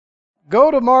Go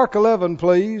to Mark 11,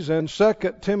 please, and 2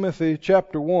 Timothy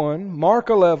chapter 1. Mark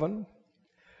 11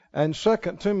 and 2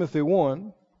 Timothy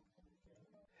 1.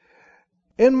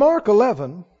 In Mark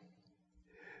 11,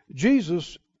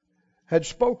 Jesus had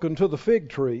spoken to the fig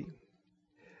tree,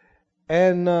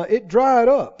 and it dried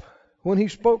up when he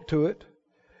spoke to it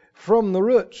from the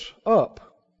roots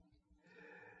up.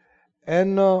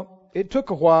 And it took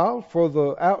a while for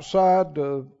the outside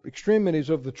extremities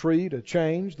of the tree to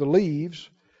change, the leaves,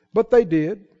 but they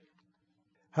did.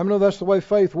 How many know that's the way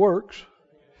faith works?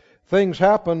 Things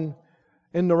happen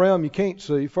in the realm you can't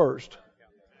see first,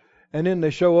 and then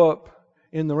they show up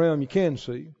in the realm you can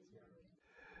see.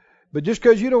 But just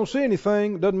because you don't see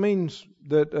anything doesn't mean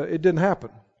that it didn't happen.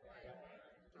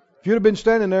 If you'd have been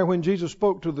standing there when Jesus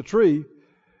spoke to the tree,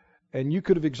 and you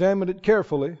could have examined it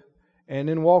carefully and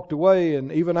then walked away,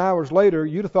 and even hours later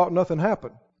you'd have thought nothing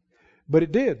happened. But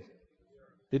it did.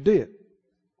 It did.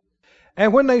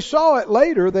 And when they saw it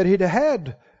later that it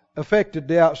had affected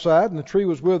the outside and the tree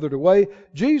was withered away,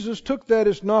 Jesus took that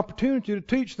as an opportunity to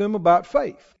teach them about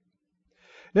faith.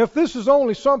 Now, if this is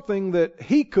only something that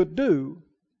he could do,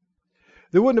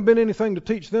 there wouldn't have been anything to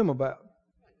teach them about.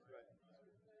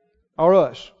 Or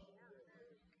us.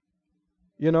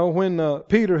 You know, when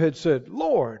Peter had said,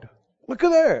 "Lord, look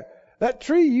at there. That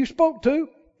tree you spoke to,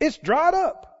 it's dried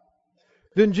up."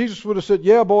 Then Jesus would have said,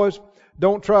 "Yeah, boys,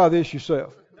 don't try this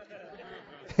yourself."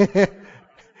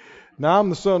 Now, I'm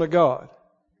the Son of God,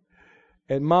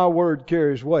 and my word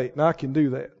carries weight, and I can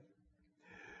do that.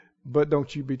 But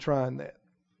don't you be trying that.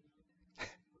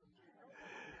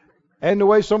 And the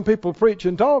way some people preach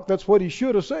and talk, that's what he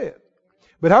should have said.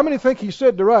 But how many think he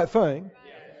said the right thing?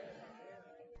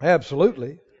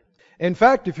 Absolutely. In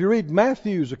fact, if you read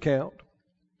Matthew's account,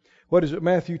 what is it,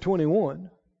 Matthew 21?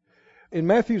 In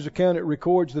Matthew's account, it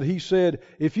records that he said,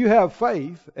 if you have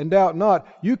faith and doubt not,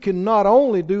 you can not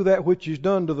only do that which is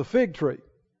done to the fig tree,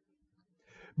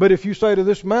 but if you say to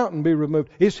this mountain, be removed.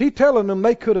 Is he telling them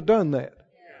they could have done that?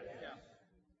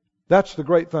 That's the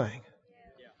great thing.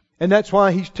 And that's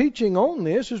why he's teaching on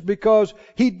this, is because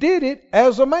he did it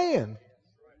as a man.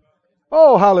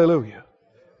 Oh, hallelujah.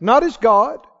 Not as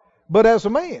God, but as a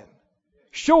man,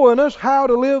 showing us how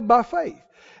to live by faith.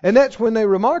 And that's when they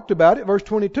remarked about it. Verse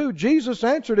 22, Jesus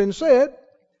answered and said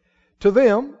to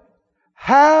them,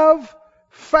 have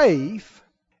faith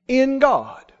in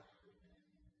God.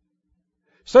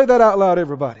 Say that out loud,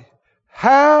 everybody.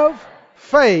 Have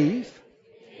faith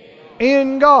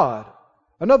in God.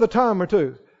 Another time or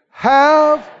two.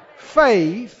 Have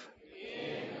faith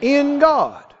in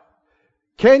God.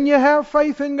 Can you have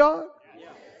faith in God?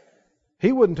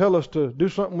 He wouldn't tell us to do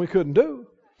something we couldn't do.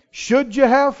 Should you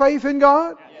have faith in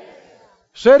God?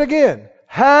 Say it again.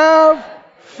 Have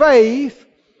faith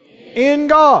in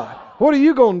God. What are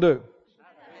you going to do?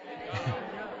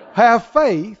 Have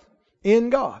faith in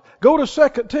God. Go to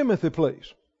 2 Timothy,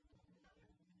 please.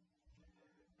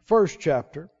 First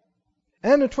chapter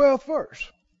and the 12th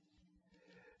verse.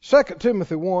 2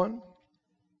 Timothy 1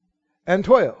 and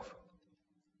 12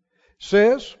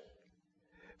 says,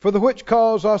 for the which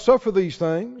cause I suffer these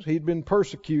things. He'd been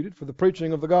persecuted for the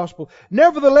preaching of the gospel.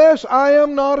 Nevertheless, I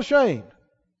am not ashamed.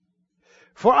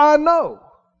 For I know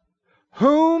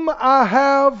whom I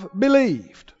have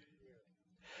believed,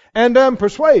 and am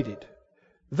persuaded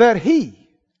that he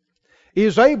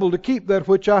is able to keep that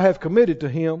which I have committed to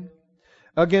him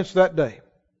against that day.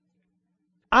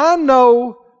 I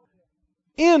know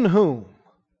in whom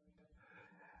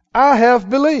I have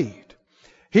believed.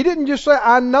 He didn't just say,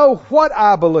 I know what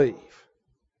I believe.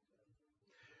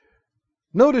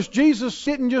 Notice Jesus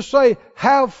didn't just say,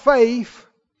 have faith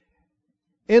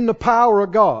in the power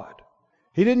of God.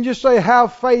 He didn't just say,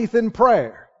 have faith in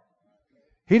prayer.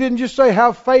 He didn't just say,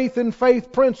 have faith in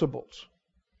faith principles.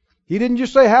 He didn't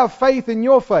just say, have faith in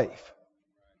your faith.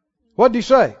 What did he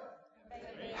say?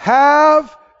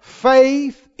 Have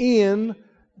faith in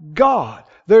God.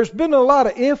 There's been a lot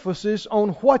of emphasis on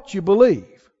what you believe.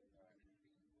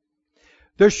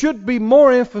 There should be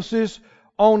more emphasis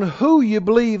on who you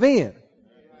believe in.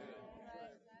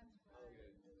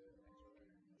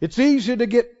 It's easy to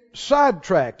get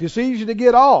sidetracked. It's easy to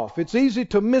get off. It's easy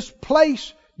to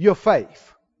misplace your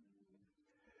faith.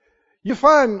 You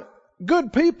find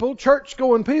good people,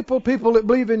 church-going people, people that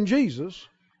believe in Jesus,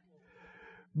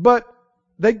 but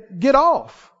they get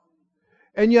off.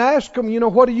 And you ask them,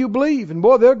 what do you believe? And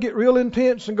boy, they'll get real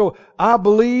intense and go, I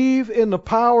believe in the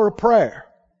power of prayer.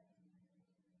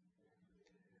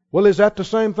 Well, is that the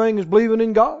same thing as believing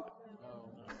in God?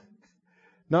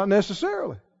 Not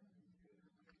necessarily.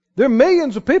 There are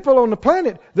millions of people on the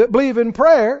planet that believe in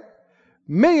prayer.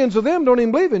 Millions of them don't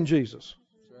even believe in Jesus.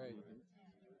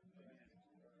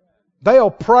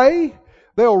 They'll pray.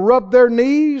 They'll rub their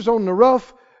knees on the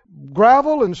rough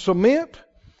gravel and cement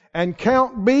and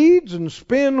count beads and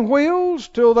spin wheels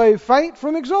till they faint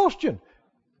from exhaustion.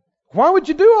 Why would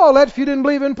you do all that if you didn't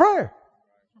believe in prayer?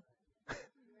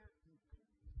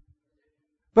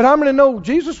 But how many know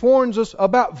Jesus warns us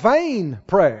about vain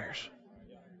prayers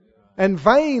and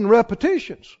vain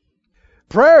repetitions?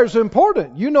 Prayer is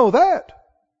important. You know that.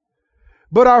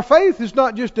 But our faith is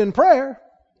not just in prayer.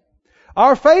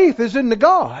 Our faith is in the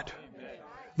God,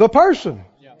 the person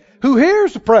who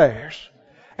hears the prayers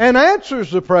and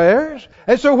answers the prayers.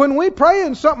 And so when we pray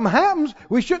and something happens,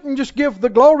 we shouldn't just give the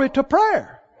glory to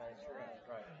prayer.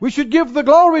 We should give the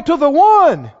glory to the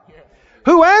one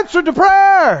who answered the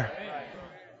prayer.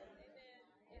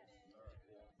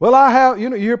 Well,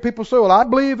 you hear people say, well, I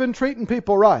believe in treating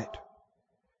people right.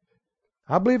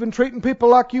 I believe in treating people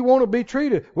like you want to be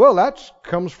treated. Well, that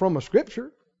comes from a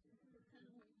scripture.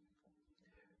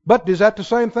 But is that the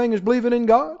same thing as believing in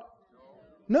God?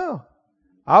 No.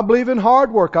 I believe in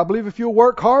hard work. I believe if you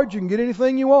work hard, you can get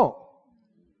anything you want.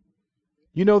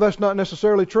 You know that's not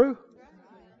necessarily true.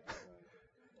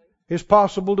 It's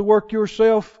possible to work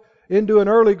yourself into an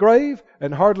early grave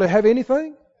and hardly have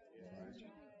anything.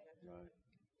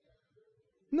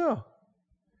 No.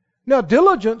 Now,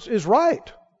 diligence is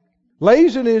right.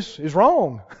 Laziness is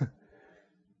wrong.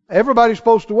 Everybody's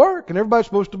supposed to work and everybody's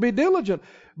supposed to be diligent.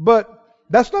 But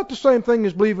that's not the same thing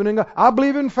as believing in God. I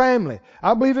believe in family.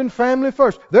 I believe in family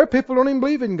first. There are people who don't even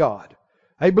believe in God.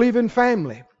 They believe in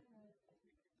family.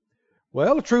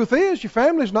 Well, the truth is, your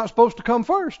family's not supposed to come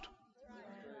first.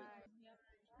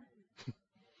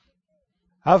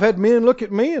 I've had men look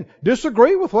at me and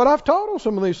disagree with what I've taught on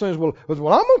some of these things. Well, I'm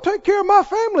going to take care of my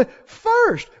family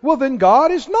first. Well, then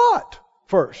God is not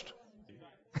first.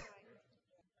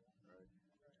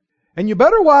 And you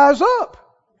better wise up,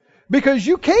 because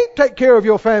you can't take care of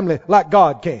your family like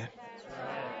God can.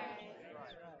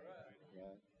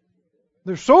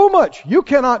 There's so much you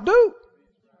cannot do.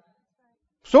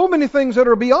 So many things that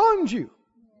are beyond you.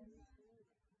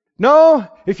 No,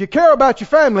 if you care about your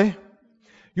family,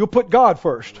 you'll put God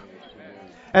first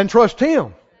and trust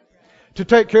Him to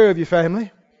take care of your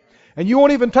family. And you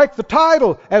won't even take the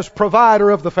title as provider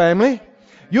of the family.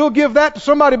 You'll give that to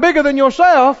somebody bigger than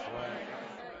yourself.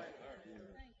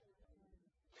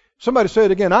 Somebody say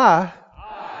it again. I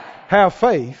have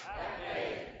faith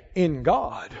in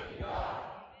God.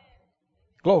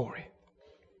 Glory.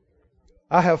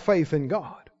 I have faith in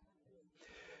God.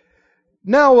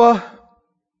 Now,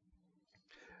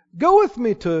 go with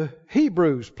me to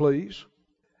Hebrews, please.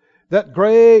 That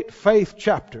great faith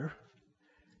chapter.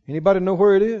 Anybody know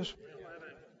where it is?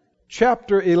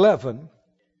 Chapter 11.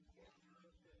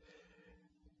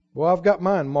 Well, I've got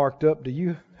mine marked up. Do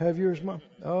you have yours marked?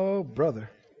 Oh,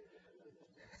 brother.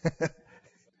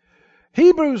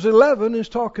 Hebrews 11 is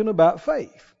talking about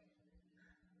faith.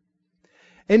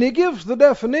 And he gives the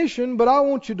definition, but I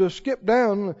want you to skip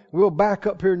down. We'll back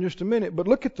up here in just a minute. But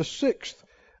look at the 6th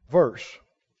verse.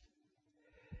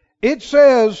 It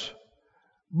says,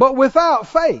 but without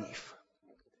faith,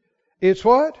 it's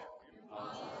what?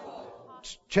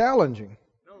 It's challenging.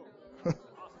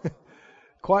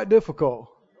 Quite difficult.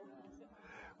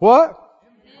 What?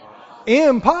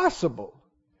 Impossible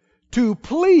to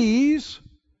please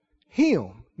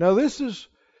Him. Now this is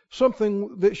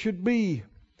something that should be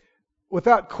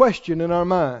without question in our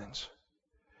minds.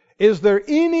 Is there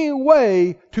any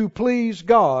way to please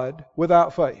God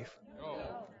without faith?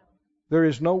 No. There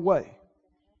is no way.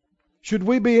 Should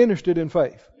we be interested in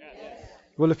faith? Yes.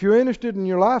 Well, if you're interested in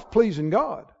your life pleasing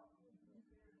God,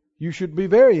 you should be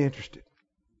very interested.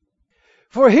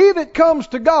 For he that comes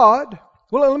to God,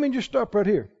 well, let me just stop right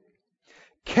here.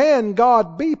 Can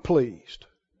God be pleased?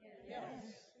 Yes.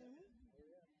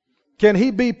 Can He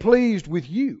be pleased with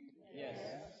you? Yes.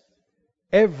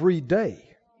 Every day?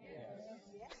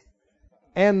 Yes.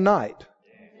 And night?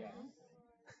 Yes.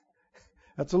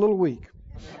 That's a little weak.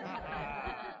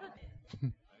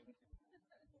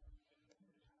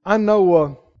 I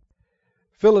know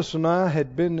Phyllis and I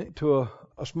had been to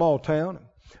a small town and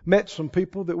met some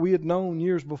people that we had known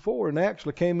years before, and they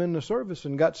actually came in the service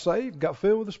and got saved, got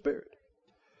filled with the Spirit.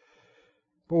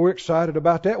 But we're excited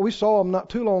about that. We saw them not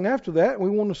too long after that, and we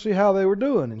wanted to see how they were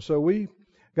doing. And so we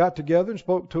got together and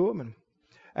spoke to them and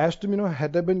asked them,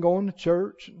 had they been going to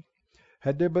church? And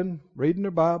had they been reading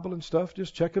their Bible and stuff,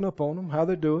 just checking up on them, how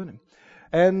they're doing.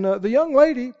 And the young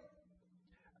lady,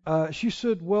 she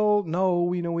said, well, no,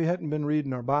 we hadn't been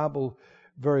reading our Bible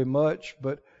very much,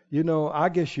 but, I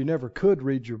guess you never could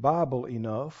read your Bible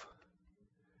enough.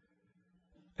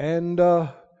 And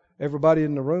everybody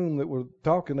in the room that were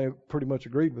talking, they pretty much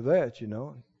agreed with that,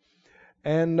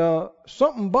 And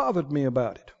something bothered me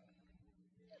about it.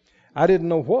 I didn't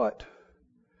know what,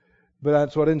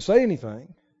 but so I didn't say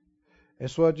anything. And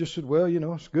so I just said, well,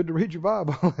 it's good to read your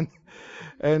Bible.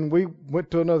 And we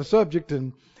went to another subject.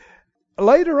 And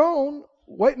later on,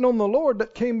 waiting on the Lord,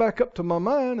 that came back up to my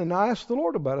mind, and I asked the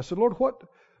Lord about it. I said, Lord, what?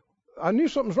 I knew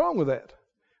something's wrong with that,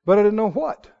 but I didn't know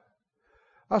what.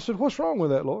 I said, what's wrong with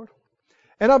that, Lord?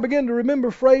 And I began to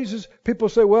remember phrases. People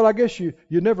say, well, I guess you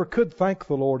never could thank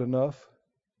the Lord enough.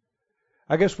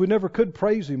 I guess we never could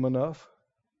praise Him enough.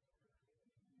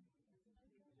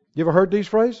 You ever heard these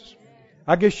phrases?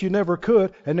 I guess you never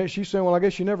could. And then she's saying, well, I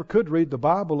guess you never could read the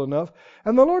Bible enough.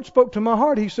 And the Lord spoke to my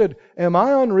heart. He said, am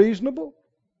I unreasonable?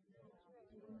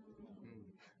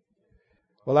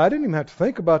 Well, I didn't even have to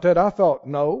think about that. I thought,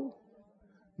 no,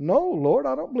 Lord,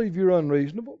 I don't believe you're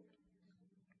unreasonable.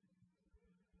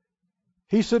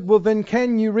 He said, well, then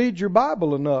can you read your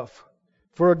Bible enough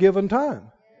for a given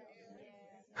time?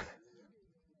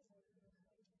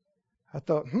 I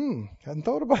thought, hadn't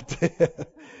thought about that.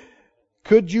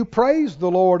 Could you praise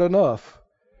the Lord enough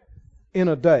in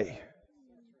a day?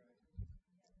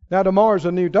 Now, tomorrow's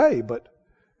a new day, but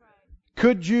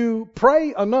could you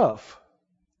pray enough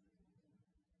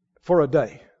for a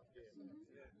day?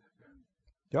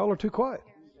 Y'all are too quiet.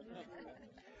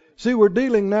 See, we're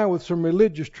dealing now with some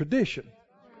religious tradition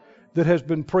that has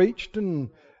been preached and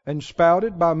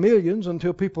spouted by millions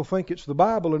until people think it's the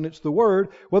Bible and it's the Word.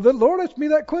 Well, the Lord asked me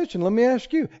that question. Let me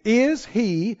ask you, is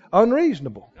He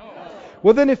unreasonable? No.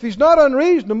 Well, then if He's not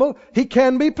unreasonable, He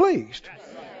can be pleased.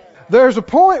 There's a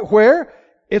point where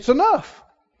it's enough,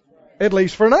 at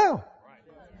least for now.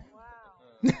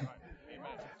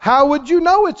 How would you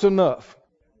know it's enough?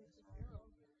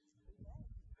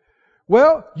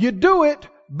 Well, you do it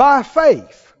by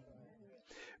faith,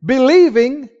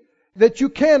 believing that you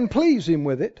can please Him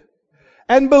with it,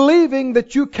 and believing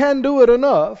that you can do it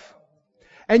enough,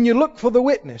 and you look for the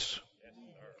witness.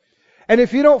 And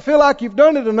if you don't feel like you've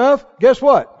done it enough, guess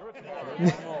what?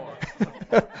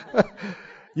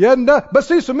 You hadn't done. But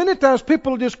see, so many times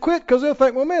people just quit because they'll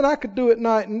think, well, man, I could do it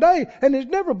night and day, and there's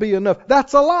never be enough.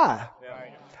 That's a lie.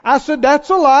 I said, that's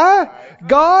a lie.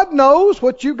 God knows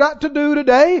what you got to do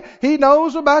today. He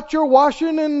knows about your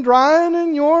washing and drying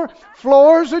and your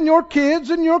floors and your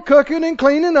kids and your cooking and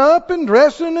cleaning up and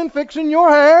dressing and fixing your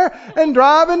hair and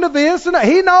driving to this and that.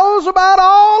 He knows about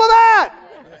all of that.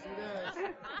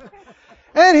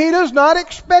 And He does not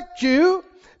expect you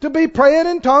to be praying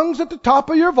in tongues at the top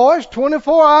of your voice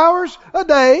 24 hours a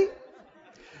day.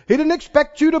 He didn't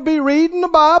expect you to be reading the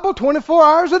Bible 24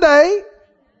 hours a day.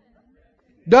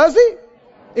 Does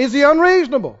He? Is He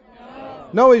unreasonable?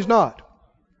 No, He's not.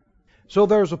 So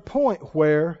there's a point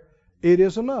where it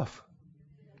is enough.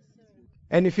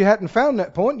 And if you hadn't found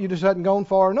that point, you just hadn't gone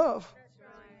far enough.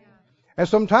 And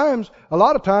sometimes, a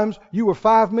lot of times, you were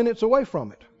 5 minutes away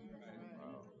from it.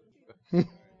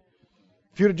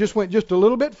 If you'd have just went just a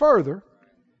little bit further,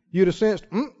 you'd have sensed,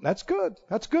 that's good.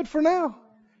 That's good for now.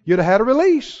 You'd have had a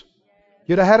release.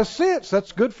 You'd have had a sense.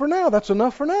 That's good for now. That's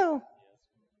enough for now.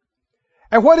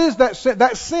 And what is that sense?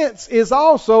 That sense is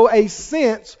also a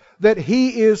sense that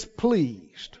He is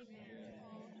pleased.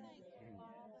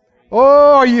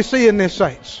 Oh, are you seeing this,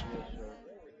 saints?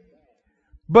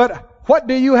 But what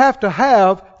do you have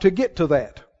to get to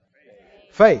that?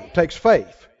 Faith. It takes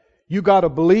faith. You got to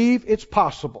believe it's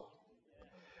possible.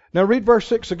 Now read verse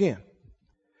 6 again.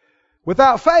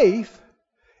 Without faith,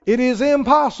 it is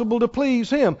impossible to please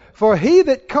Him. For he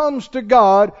that comes to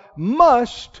God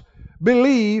must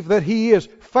believe that He is.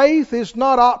 Faith is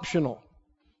not optional.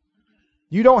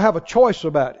 You don't have a choice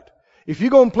about it. If you're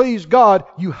going to please God,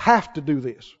 you have to do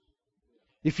this.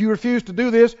 If you refuse to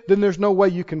do this, then there's no way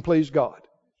you can please God.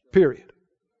 Period.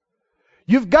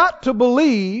 You've got to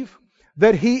believe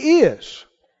that He is.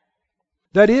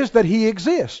 That is, that He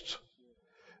exists.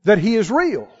 That He is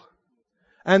real.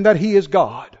 And that He is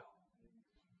God.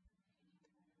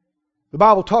 The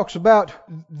Bible talks about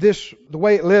this, the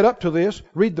way it led up to this.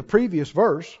 Read the previous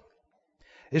verse.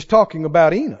 It's talking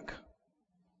about Enoch.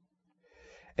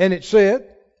 And it said,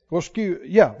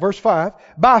 verse 5,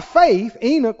 by faith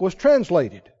Enoch was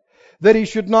translated, that he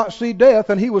should not see death,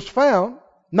 and he was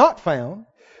not found,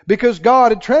 because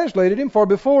God had translated him. For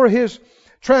before his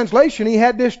translation he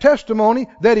had this testimony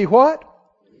that he what?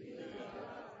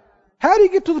 How did he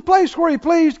get to the place where he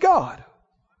pleased God?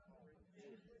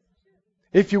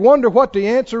 If you wonder what the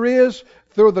answer is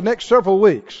through the next several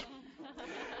weeks,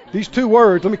 these two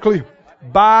words, let me clear.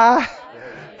 By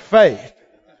faith.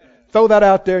 Throw that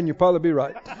out there and you'll probably be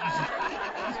right.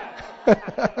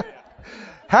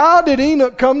 How did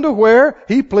Enoch come to where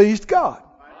he pleased God?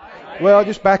 Well,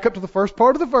 just back up to the first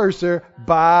part of the verse there.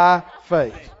 By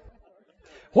faith.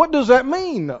 What does that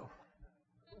mean, though?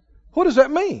 What does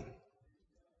that mean?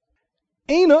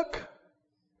 Enoch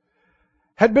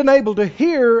had been able to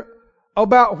hear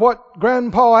about what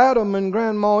Grandpa Adam and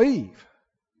Grandma Eve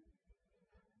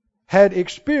had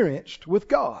experienced with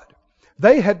God.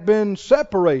 They had been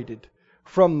separated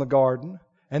from the garden,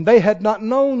 and they had not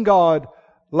known God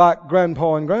like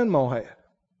Grandpa and Grandma had.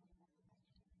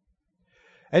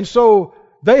 And so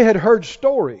they had heard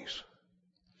stories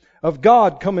of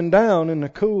God coming down in the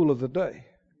cool of the day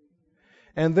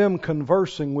and them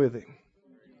conversing with Him.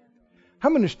 How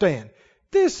many understand?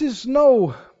 This is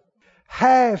no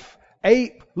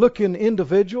half-ape-looking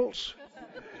individuals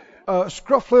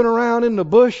scruffling around in the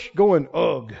bush going,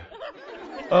 ugh,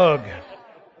 ugh.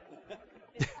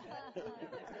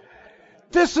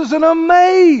 This is an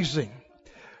amazing,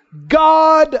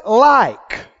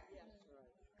 God-like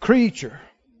creature.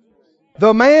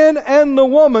 The man and the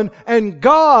woman, and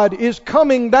God is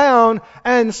coming down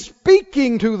and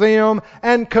speaking to them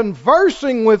and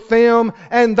conversing with them,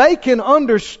 and they can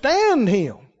understand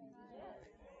Him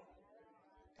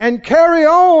and carry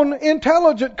on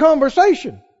intelligent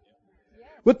conversation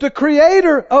with the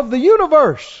Creator of the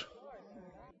universe.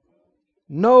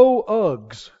 No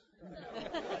Uggs.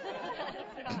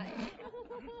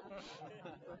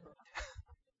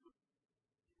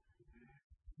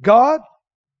 God,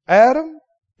 Adam,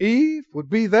 Eve would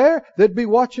be there. They'd be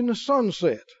watching the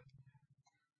sunset.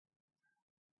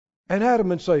 And Adam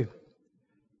would say,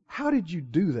 how did you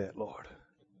do that, Lord?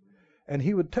 And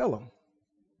He would tell them.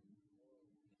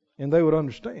 And they would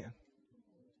understand.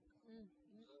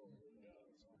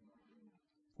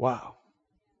 Wow.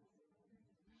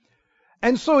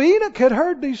 And so Enoch had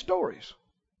heard these stories.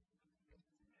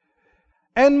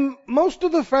 And most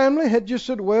of the family had just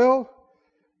said, well,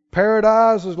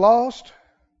 paradise is lost.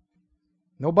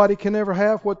 Nobody can ever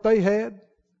have what they had.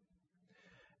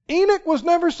 Enoch was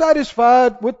never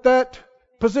satisfied with that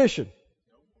position.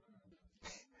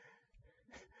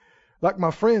 Like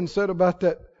my friend said about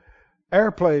that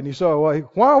airplane he saw away.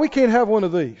 Why we can't have one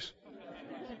of these?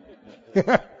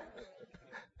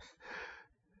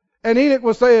 And Enoch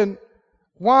was saying,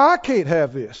 why I can't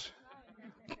have this?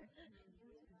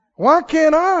 Why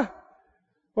can't I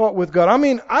walk with God? I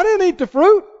mean, I didn't eat the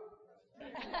fruit.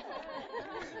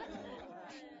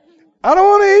 I don't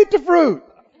want to eat the fruit.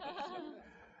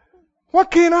 Why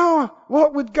can't I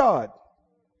walk with God?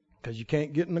 Because you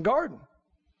can't get in the garden.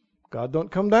 God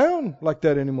don't come down like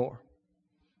that anymore.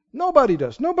 Nobody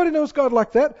does. Nobody knows God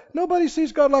like that. Nobody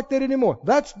sees God like that anymore.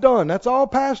 That's done. That's all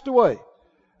passed away.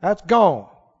 That's gone.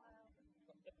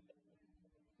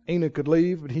 Enoch could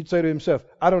leave, and he'd say to himself,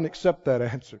 I don't accept that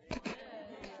answer.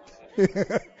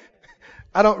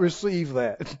 I don't receive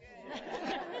that.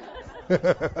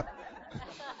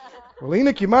 Well,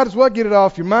 Enoch, you might as well get it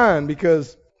off your mind,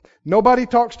 because nobody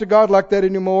talks to God like that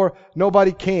anymore.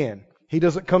 Nobody can. He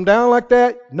doesn't come down like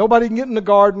that. Nobody can get in the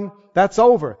garden. That's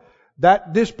over.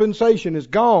 That dispensation is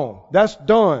gone. That's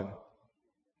done.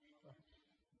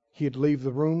 He'd leave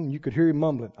the room, and you could hear him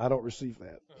mumbling, I don't receive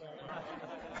that.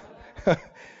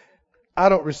 I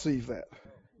don't receive that.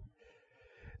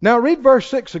 Now read verse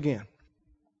 6 again.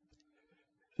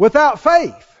 Without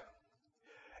faith,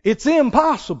 it's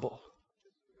impossible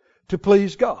to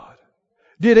please God.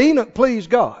 Did Enoch please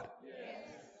God? Yes.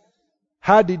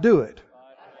 How'd he do it?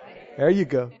 There you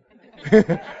go.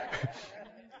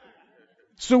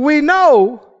 So we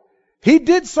know he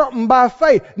did something by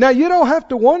faith. Now you don't have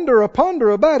to wonder or ponder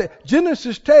about it.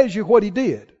 Genesis tells you what he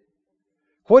did.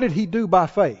 What did he do by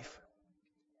faith?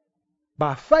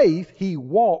 By faith, he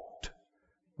walked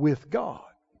with God.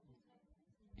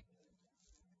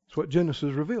 That's what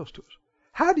Genesis reveals to us.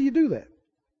 How do you do that?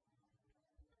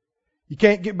 You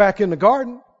can't get back in the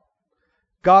garden.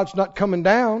 God's not coming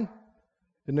down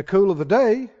in the cool of the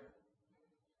day.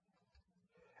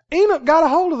 Enoch got a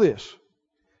hold of this.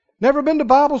 Never been to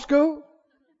Bible school.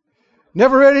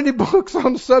 Never read any books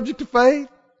on the subject of faith.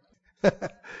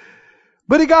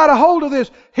 But he got a hold of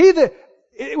this.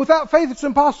 Without faith, it's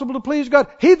impossible to please God.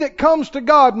 He that comes to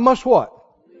God must what?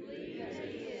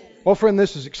 Well, friend,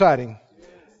 this is exciting.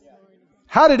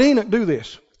 How did Enoch do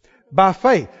this? By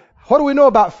faith. What do we know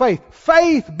about faith?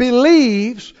 Faith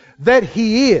believes that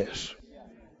He is.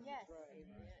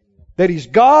 That He's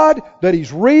God, that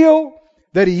He's real,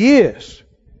 that He is.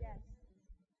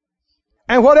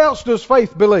 And what else does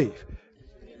faith believe?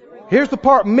 Here's the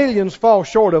part millions fall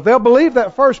short of. They'll believe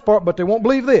that first part, but they won't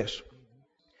believe this.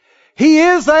 He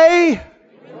is a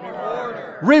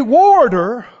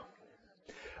rewarder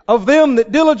of them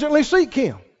that diligently seek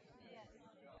Him.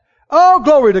 Oh,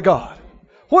 glory to God.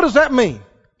 What does that mean?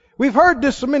 We've heard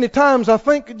this so many times, I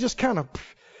think it just kind of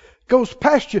goes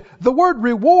past you. The word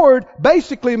reward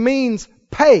basically means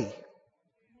pay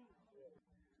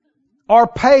or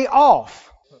pay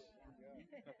off.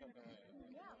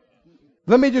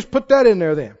 Let me just put that in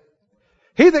there then.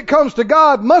 He that comes to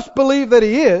God must believe that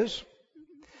He is,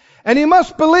 and he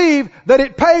must believe that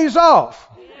it pays off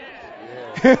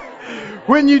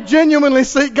when you genuinely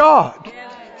seek God.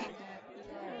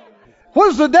 What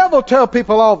does the devil tell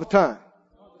people all the time?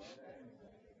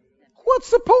 What's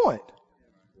the point?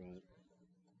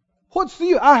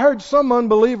 I heard some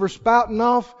unbeliever spouting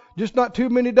off just not too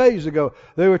many days ago.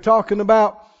 They were talking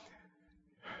about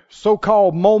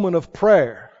so-called moment of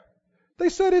prayer. They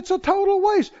said it's a total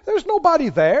waste. There's nobody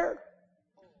there.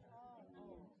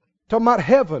 Talking about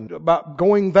heaven, about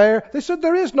going there. They said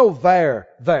there is no there.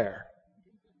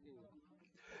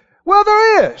 Well,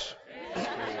 there is.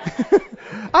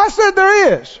 I said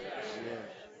there is.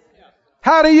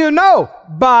 How do you know?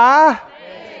 By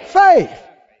faith.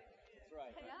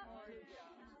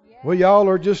 Well, y'all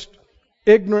are just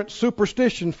ignorant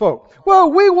superstition folk.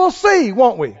 Well, we will see,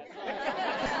 won't we?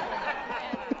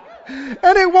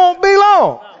 And it won't be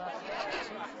long.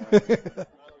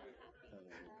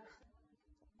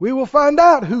 We will find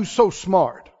out who's so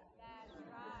smart.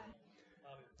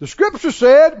 The scripture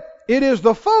said, it is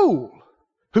the fool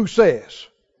who says,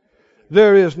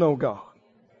 there is no God.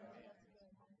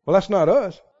 Well, that's not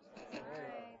us.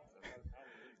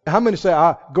 How many say,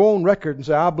 I go on record and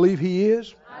say, I believe He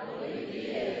is?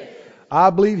 I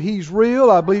believe He's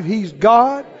real. I believe He's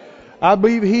God. I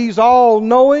believe He's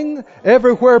all-knowing,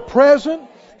 everywhere present.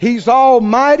 He's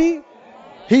almighty.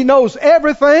 He knows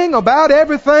everything about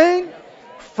everything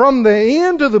from the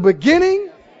end to the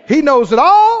beginning. He knows it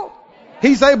all.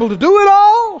 He's able to do it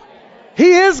all.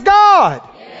 He is God.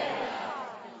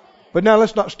 But now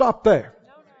let's not stop there.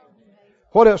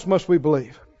 What else must we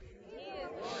believe?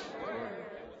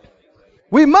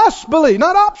 We must believe.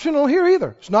 Not optional here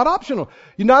either. It's not optional.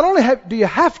 You not only do you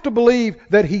have to believe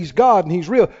that He's God and He's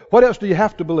real, what else do you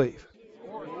have to believe?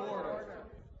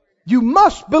 You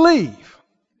must believe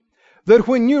that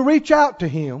when you reach out to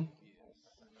Him,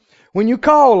 when you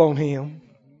call on Him,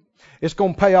 it's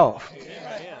going to pay off.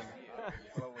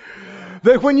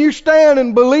 That when you stand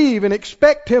and believe and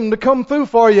expect Him to come through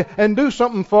for you and do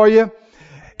something for you,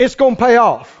 it's going to pay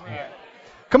off.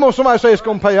 Come on, somebody say it's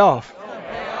going to pay off.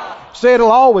 Say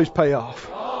it'll always pay off.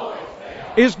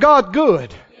 Is God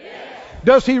good?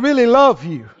 Does He really love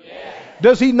you?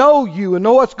 Does He know you and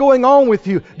know what's going on with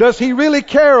you? Does He really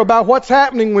care about what's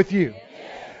happening with you?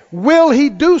 Will He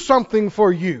do something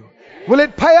for you? Will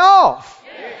it pay off?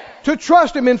 To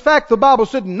trust Him. In fact, the Bible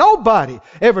said nobody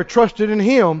ever trusted in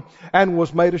Him and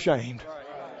was made ashamed.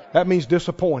 That means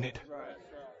disappointed.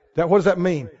 What does that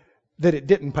mean? That it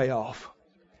didn't pay off.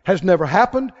 Has never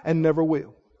happened and never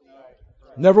will.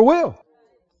 Never will.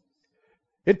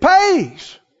 It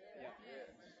pays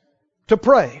to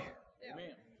pray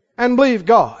and believe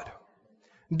God.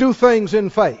 Do things in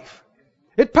faith.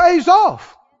 It pays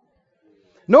off.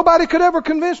 Nobody could ever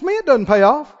convince me it doesn't pay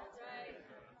off.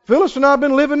 Phyllis and I have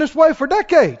been living this way for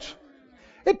decades.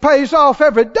 It pays off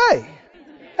every day.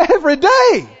 Every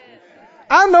day.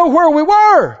 I know where we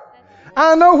were.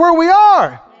 I know where we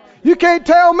are. You can't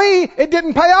tell me it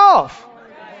didn't pay off.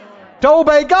 To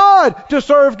obey God, to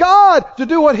serve God, to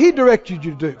do what He directed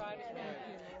you to do.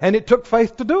 And it took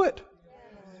faith to do it.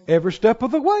 Every step of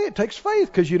the way it takes faith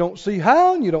because you don't see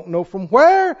how and you don't know from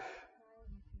where.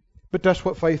 But that's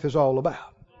what faith is all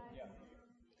about.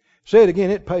 Say it again,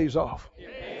 it pays off.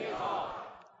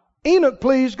 Enoch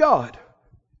pleased God.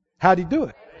 How'd he do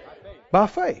it? By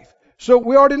faith. So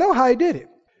we already know how he did it.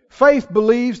 Faith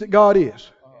believes that God is.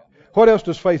 What else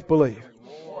does faith believe?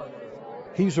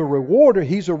 He's a rewarder.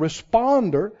 He's a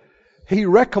responder. He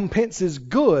recompenses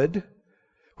good.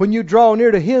 When you draw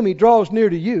near to Him, He draws near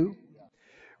to you.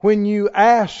 When you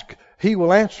ask, He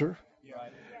will answer.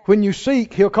 When you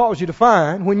seek, He'll cause you to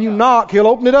find. When you knock, He'll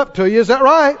open it up to you. Is that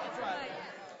right?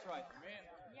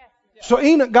 So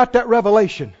Enoch got that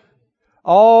revelation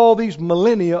all these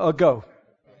millennia ago.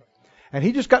 And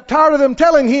he just got tired of them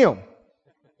telling him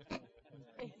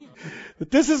that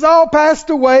this is all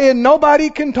passed away and nobody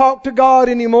can talk to God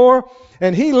anymore.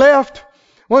 And he left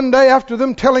one day after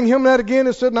them telling him that again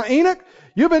and said, now Enoch,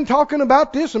 you've been talking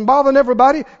about this and bothering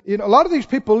everybody. You know, a lot of these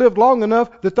people lived long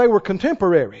enough that they were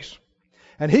contemporaries.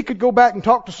 And he could go back and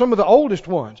talk to some of the oldest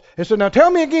ones. And said, now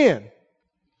tell me again.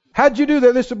 How'd you do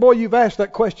that? They said, boy, you've asked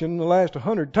that question in the last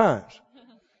 100 times.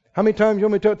 How many times do you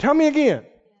want me to tell? Tell me again.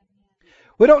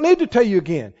 We don't need to tell you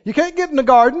again. You can't get in the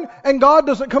garden and God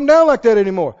doesn't come down like that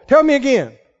anymore. Tell me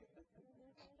again.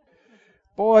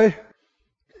 Boy.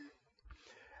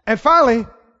 And finally,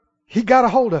 he got a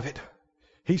hold of it.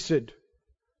 He said,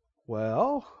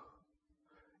 well,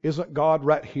 isn't God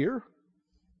right here?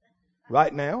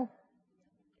 Right now?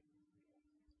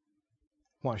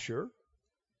 Why, sure.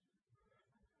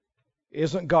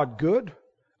 Isn't God good?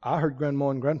 I heard Grandma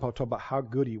and Grandpa talk about how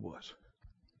good He was.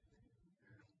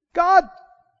 God,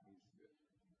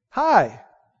 hi.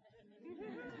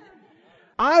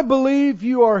 I believe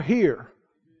you are here.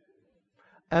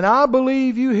 And I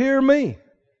believe you hear me.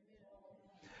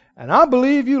 And I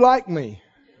believe you like me.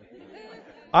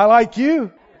 I like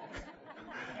you.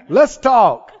 Let's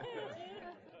talk.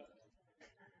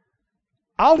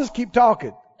 I'll just keep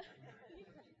talking.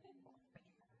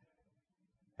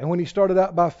 And when he started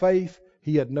out by faith,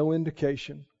 he had no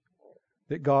indication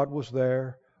that God was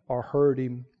there or heard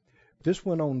him. This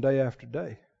went on day after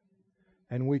day,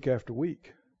 and week after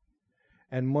week,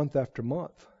 and month after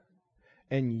month,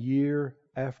 and year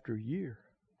after year.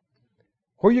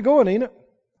 Where you going, Enoch?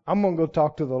 I'm going to go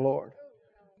talk to the Lord.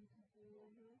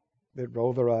 They'd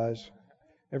roll their eyes.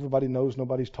 Everybody knows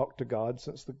nobody's talked to God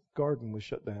since the garden was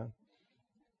shut down.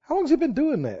 How long has he been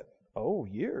doing that? Oh,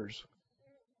 years.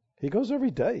 He goes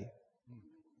every day.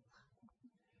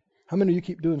 How many of you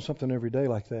keep doing something every day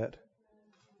like that?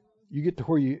 You get to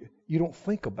where you don't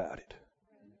think about it.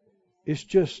 It's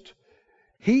just,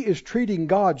 he is treating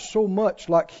God so much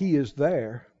like he is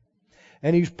there.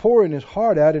 And he's pouring his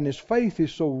heart out, and his faith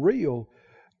is so real,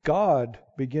 God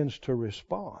begins to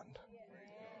respond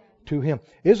to him.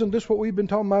 Isn't this what we've been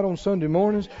talking about on Sunday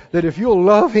mornings? That if you'll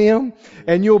love him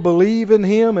and you'll believe in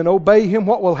him and obey him,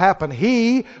 what will happen?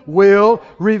 He will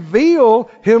reveal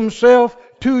himself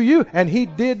to you. And he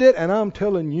did it, and I'm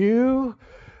telling you,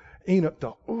 Enoch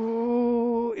thought,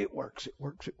 oh, it works.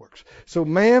 So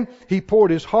man, he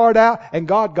poured his heart out, and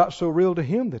God got so real to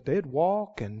him that they'd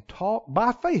walk and talk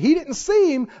by faith. He didn't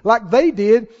see him like they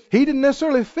did. He didn't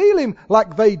necessarily feel him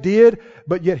like they did,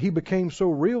 but yet he became so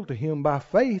real to him by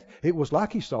faith, it was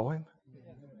like he saw him.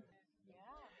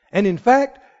 And in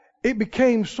fact, it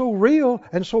became so real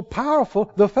and so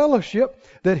powerful, the fellowship,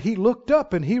 that he looked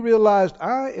up and he realized,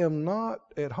 I am not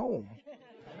at home.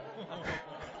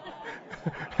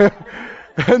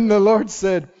 And the Lord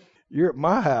said, you're at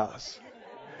my house.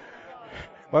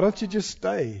 Why don't you just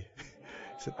stay? He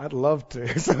said, I'd love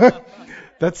to. So,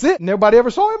 that's it. Nobody ever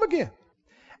saw him again.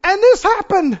 And this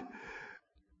happened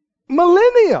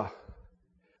millennia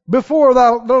before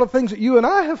the things that you and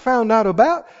I have found out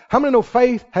about. How many know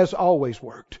faith has always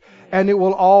worked? And it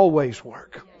will always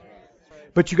work.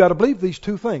 But you got to believe these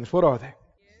two things. What are they?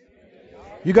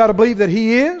 You got to believe that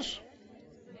he is.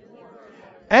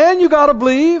 And you got to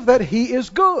believe that he is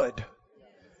good.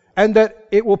 And that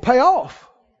it will pay off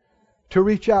to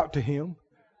reach out to him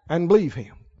and believe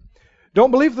him.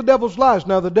 Don't believe the devil's lies.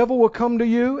 Now the devil will come to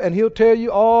you and he'll tell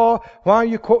you, oh, why are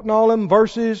you quoting all them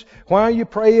verses? Why are you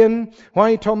praying? Why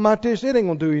are you talking about this? It ain't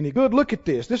going to do any good. Look at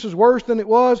this. This is worse than it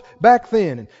was back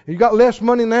then. And you got less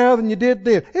money now than you did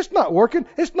then. It's not working.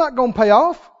 It's not going to pay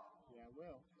off.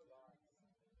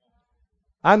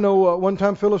 I know one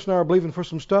time Phyllis and I were believing for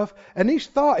some stuff, and these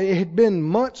thought it had been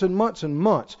months and months and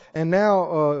months, and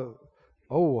now,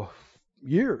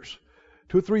 years,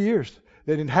 2 or 3 years,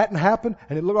 that it hadn't happened,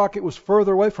 and it looked like it was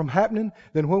further away from happening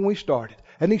than when we started.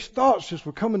 And these thoughts just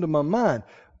were coming to my mind.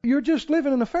 You're just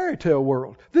living in a fairy tale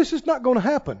world. This is not going to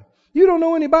happen. You don't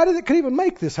know anybody that could even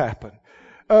make this happen.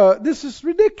 This is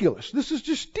ridiculous. This is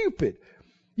just stupid.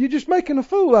 You're just making a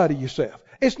fool out of yourself.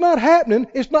 It's not happening.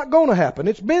 It's not going to happen.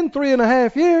 It's been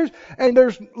 3.5 years, and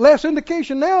there's less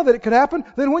indication now that it could happen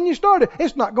than when you started.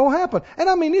 It's not going to happen. And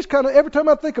I mean, every time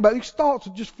I think about it, these thoughts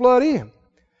would just flood in.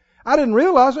 I didn't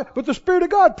realize it, but the Spirit of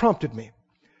God prompted me.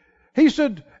 He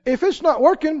said, if it's not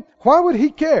working, why would he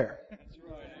care?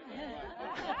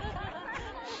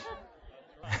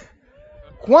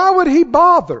 Why would he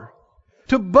bother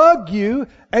to bug you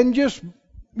and just,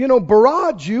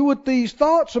 barrage you with these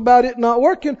thoughts about it not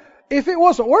working? If it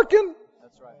wasn't working,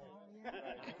 that's right.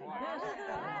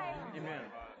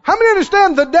 How many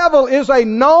understand the devil is a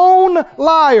known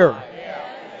liar?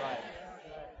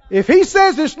 If he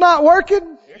says it's not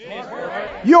working,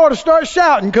 you ought to start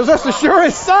shouting, because that's the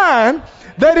surest sign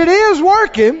that it is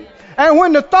working. And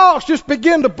when the thoughts just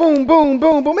begin to boom, boom,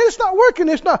 boom, boom, it's not working.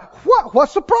 It's not.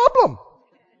 What's the problem?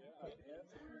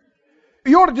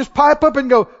 You ought to just pipe up and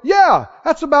go, yeah,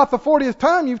 that's about the 40th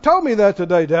time you've told me that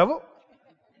today, devil.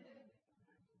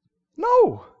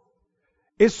 No.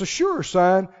 It's a sure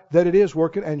sign that it is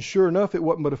working, and sure enough, it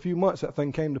wasn't but a few months that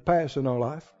thing came to pass in our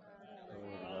life.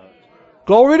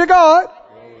 Glory to God.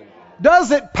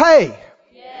 Does it pay?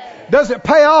 Yes. Does it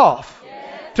pay off?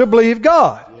 Yes. To believe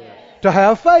God? Yes. To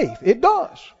have faith? It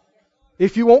does.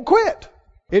 If you won't quit.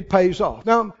 It pays off.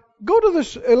 Now, go to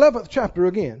this 11th chapter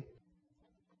again.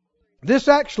 This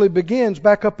actually begins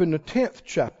back up in the 10th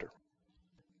chapter.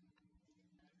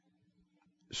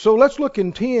 So let's look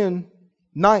in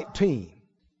 10:19.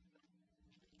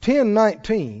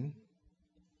 10:19.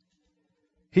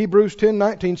 Hebrews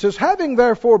 10:19 says, having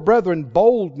therefore, brethren,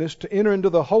 boldness to enter into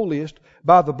the holiest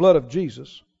by the blood of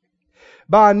Jesus,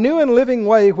 by a new and living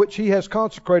way which he has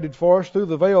consecrated for us through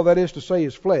the veil, that is to say,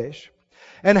 his flesh,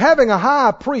 and having a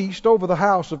high priest over the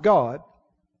house of God,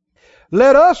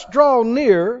 let us draw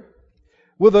near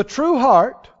with a true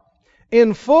heart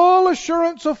in full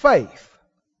assurance of faith.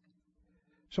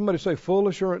 Somebody say, full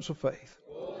assurance of faith.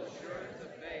 Full assurance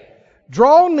of faith.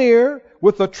 Draw near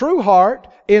with a true heart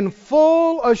in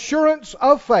full assurance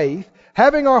of faith,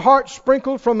 having our hearts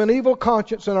sprinkled from an evil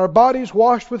conscience and our bodies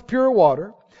washed with pure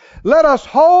water. Let us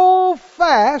hold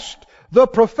fast the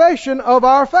profession of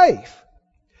our faith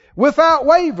without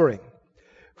wavering,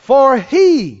 for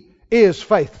he is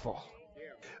faithful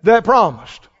that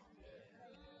promised.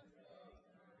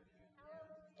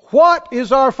 What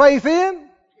is our faith in?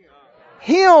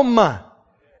 Him.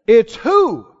 It's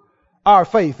who our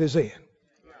faith is in.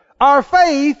 Our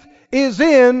faith is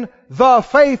in the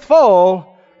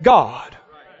faithful God.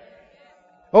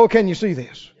 Oh, can you see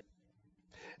this?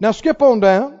 Now skip on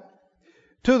down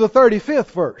to the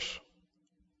 35th verse.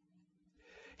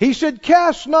 He said,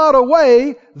 cast not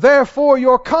away therefore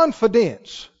your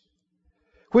confidence,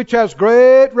 which has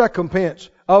great recompense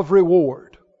of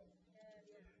reward.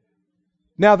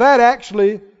 Now that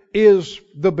actually is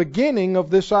the beginning of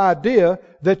this idea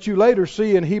that you later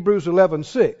see in Hebrews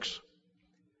 11:6.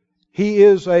 He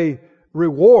is a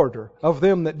rewarder of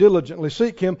them that diligently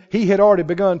seek Him. He had already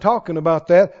begun talking about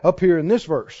that up here in this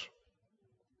verse.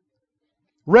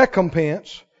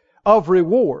 Recompense of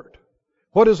reward.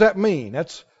 What does that mean?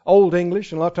 That's Old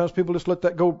English, and a lot of times people just let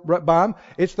that go right by them.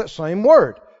 It's that same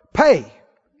word. Pay.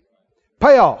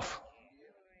 Pay off.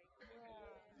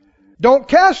 Don't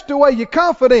cast away your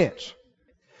confidence.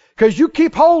 Because you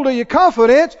keep hold of your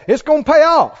confidence, it's going to pay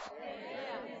off.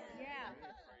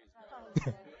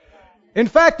 In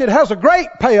fact, it has a great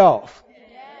payoff.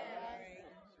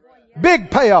 Big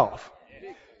payoff.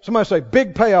 Somebody say,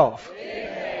 big payoff.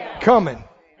 Coming.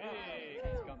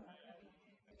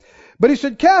 But he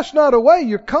said, cast not away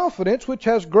your confidence, which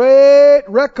has great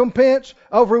recompense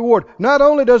of reward. Not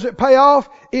only does it pay off,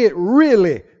 it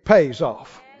really pays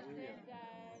off.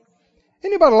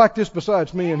 Anybody like this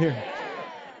besides me in here?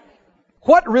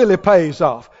 What really pays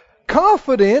off?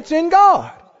 Confidence in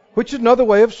God, which is another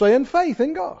way of saying faith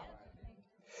in God.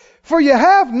 For you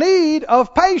have need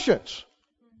of patience,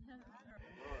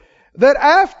 that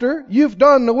after you've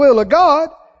done the will of God,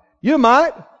 you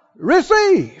might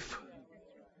receive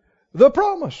the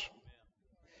promise.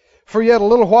 For yet a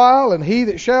little while, and he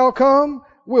that shall come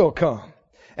will come,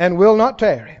 and will not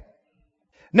tarry.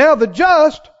 Now the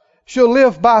just shall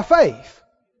live by faith.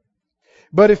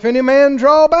 But if any man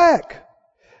draw back,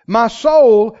 my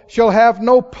soul shall have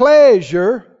no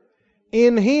pleasure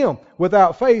in him.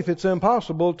 Without faith, it's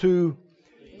impossible to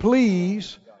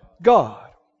please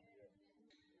God.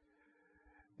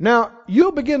 Now,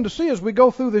 you'll begin to see as we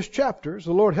go through this chapter, as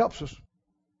the Lord helps us,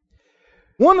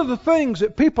 one of the things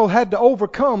that people had to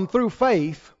overcome through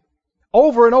faith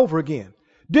over and over again.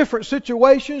 Different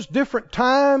situations, different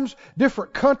times,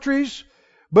 different countries,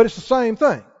 but it's the same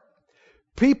thing.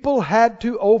 People had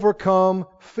to overcome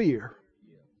fear.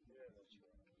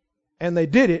 And they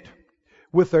did it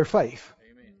with their faith.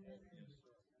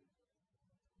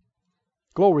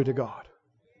 Glory to God.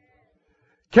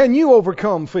 Can you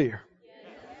overcome fear?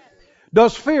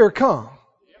 Does fear come?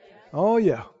 Oh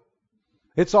yeah.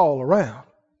 It's all around.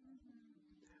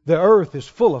 The earth is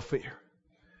full of fear.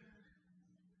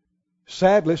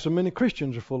 Sadly, so many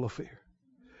Christians are full of fear.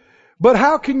 But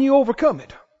how can you overcome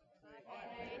it?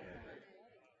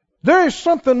 There is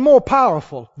something more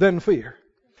powerful than fear.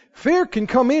 Fear can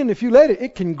come in if you let it.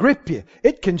 It can grip you.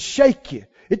 It can shake you.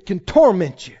 It can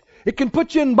torment you. It can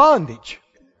put you in bondage.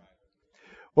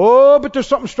 Oh, but there's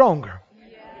something stronger.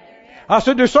 I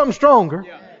said there's something stronger.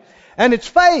 And it's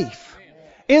faith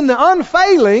in the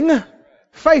unfailing,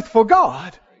 faithful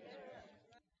God.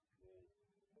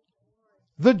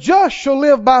 The just shall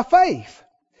live by faith.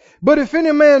 But if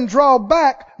any man draw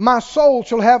back, my soul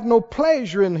shall have no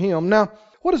pleasure in him. Now,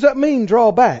 what does that mean,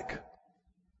 draw back?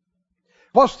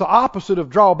 What's the opposite of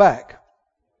draw back?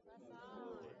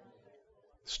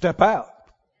 Step out.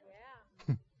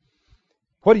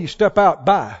 What do you step out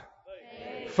by?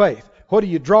 Faith. What do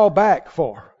you draw back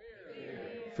for?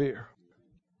 Fear.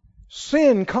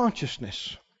 Sin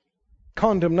consciousness.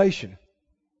 Condemnation.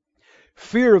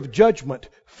 Fear of judgment.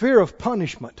 Fear of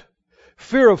punishment.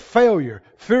 fear of failure,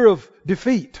 fear of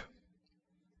defeat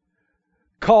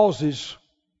causes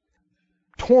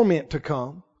torment to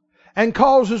come and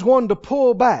causes one to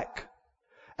pull back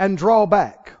and draw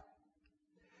back.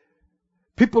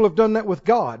 People have done that with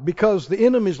God because the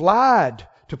enemy's lied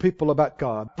to people about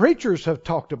God. Preachers have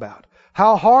talked about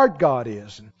how hard God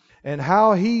is and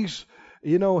how He's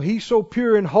so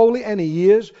pure and holy, and He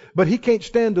is, but He can't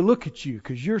stand to look at you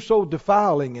because you're so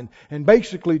defiling and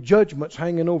basically judgment's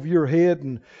hanging over your head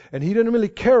and He doesn't really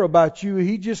care about you.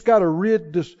 He just got to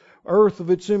rid this earth of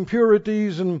its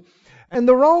impurities and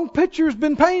the wrong picture's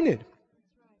been painted.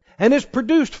 And it's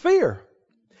produced fear.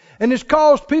 And it's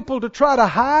caused people to try to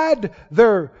hide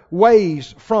their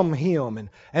ways from Him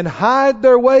and hide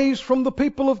their ways from the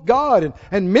people of God.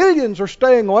 And millions are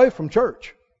staying away from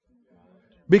church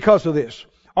because of this.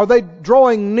 Are they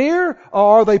drawing near,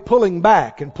 or are they pulling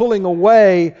back and pulling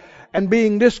away and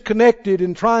being disconnected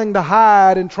and trying to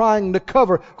hide and trying to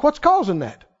cover? What's causing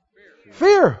that?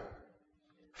 Fear.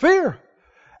 Fear.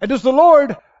 And does the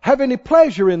Lord have any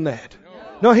pleasure in that?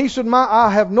 No, He said,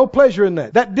 I have no pleasure in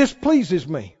that. That displeases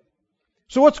me.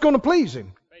 So what's going to please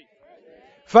Him?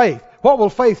 Faith. What will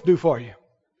faith do for you?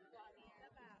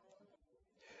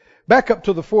 Back up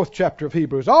to the 4th chapter of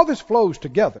Hebrews. All this flows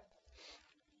together.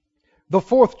 The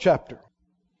 4th chapter.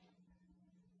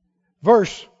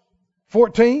 Verse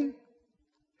 14.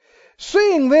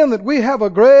 Seeing then that we have a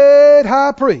great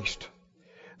high priest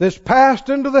that's passed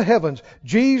into the heavens,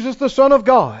 Jesus the Son of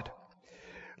God,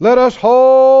 let us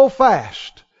hold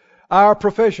fast our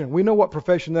profession. We know what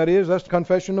profession that is. That's the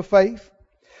confession of faith.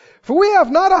 For we have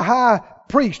not a high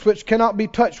priest which cannot be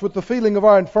touched with the feeling of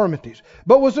our infirmities,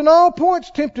 but was in all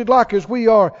points tempted like as we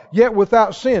are, yet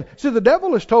without sin. See, the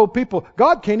devil has told people,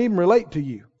 God can't even relate to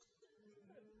you.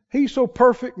 He's so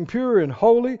perfect and pure and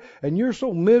holy, and you're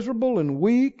so miserable and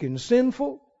weak and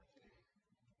sinful.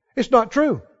 It's not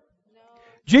true.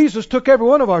 Jesus took every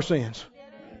one of our sins.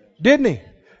 Didn't He?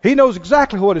 He knows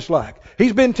exactly what it's like.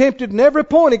 He's been tempted in every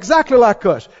point exactly like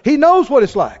us. He knows what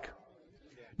it's like.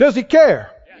 Does He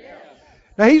care?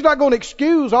 Now, He's not going to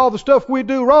excuse all the stuff we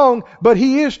do wrong, but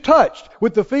He is touched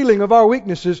with the feeling of our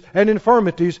weaknesses and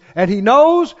infirmities, and He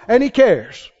knows and He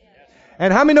cares.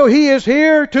 And how many know He is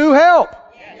here to help?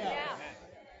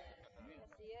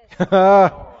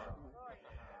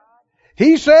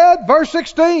 He said, verse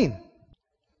 16,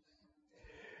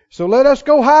 so let us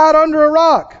go hide under a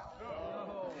rock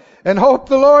and hope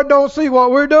the Lord don't see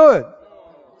what we're doing.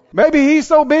 Maybe He's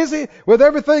so busy with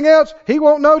everything else, He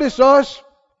won't notice us.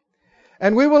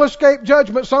 And we will escape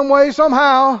judgment some way,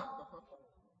 somehow.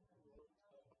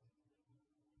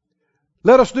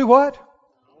 Let us do what?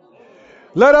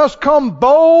 Let us come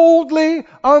boldly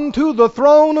unto the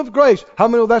throne of grace. How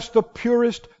many know that's the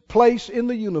purest place in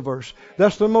the universe?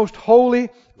 That's the most holy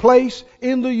place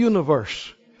in the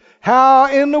universe. How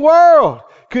in the world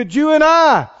could you and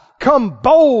I come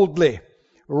boldly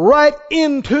right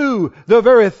into the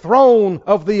very throne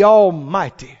of the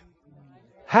Almighty?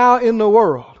 How in the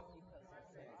world?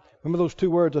 Remember those 2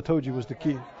 words I told you was the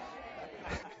key?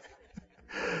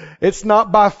 It's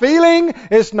not by feeling.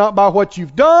 It's not by what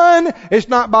you've done. It's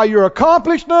not by your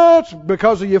accomplishments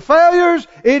because of your failures.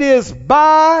 It is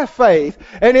by faith.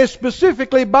 And it's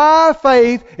specifically by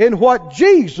faith in what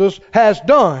Jesus has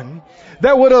done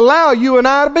that would allow you and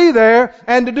I to be there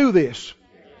and to do this.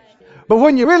 But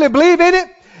when you really believe in it,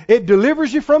 it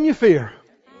delivers you from your fear.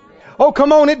 Oh,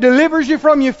 come on, it delivers you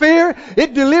from your fear.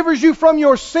 It delivers you from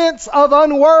your sense of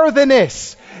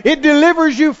unworthiness. It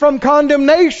delivers you from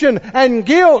condemnation and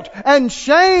guilt and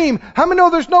shame. How many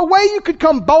know there's no way you could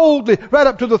come boldly right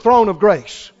up to the throne of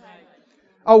grace,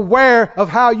 aware of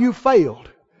how you failed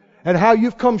and how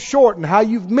you've come short and how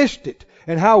you've missed it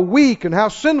and how weak and how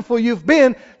sinful you've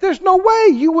been? There's no way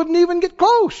you wouldn't even get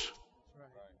close.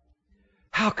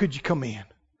 How could you come in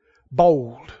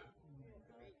bold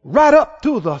right up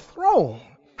to the throne?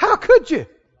 How could you?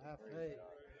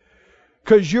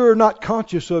 Because you're not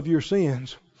conscious of your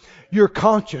sins. You're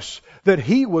conscious that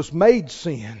He was made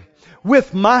sin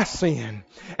with my sin.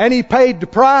 And He paid the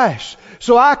price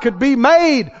so I could be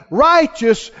made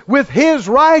righteous with His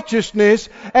righteousness.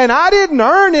 And I didn't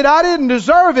earn it. I didn't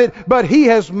deserve it. But He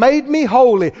has made me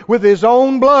holy with His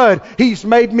own blood. He's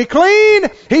made me clean.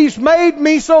 He's made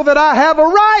me so that I have a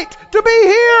right to be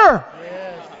here.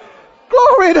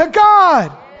 Glory to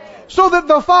God. So that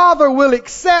the Father will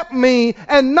accept me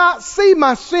and not see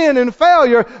my sin and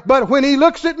failure. But when He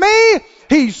looks at me,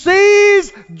 He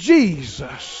sees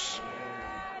Jesus.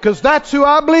 Because that's who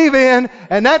I believe in.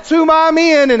 And that's whom I'm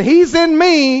in. And He's in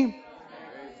me.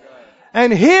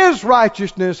 And His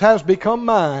righteousness has become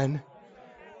mine.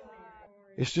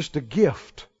 It's just a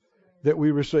gift that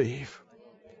we receive.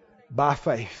 by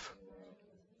faith.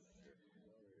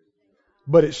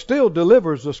 But it still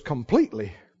delivers us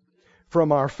completely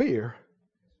from our fear.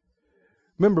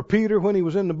 Remember Peter when he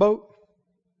was in the boat?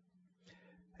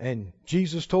 And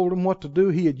Jesus told him what to do.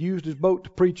 He had used his boat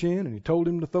to preach in, and he told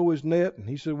him to throw his net. And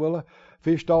he said, well, I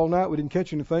fished all night. We didn't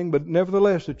catch anything. But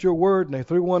nevertheless, at your word, and they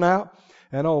threw one out.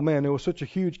 And oh man, there was such a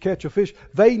huge catch of fish.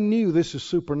 They knew this is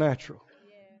supernatural.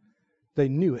 Yeah. They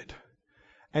knew it.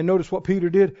 And notice what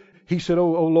Peter did. He said,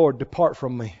 oh Lord, depart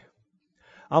from me.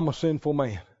 I'm a sinful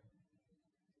man.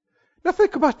 Now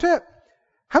think about that.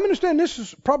 How many understand this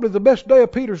is probably the best day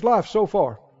of Peter's life so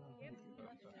far?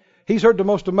 He's heard the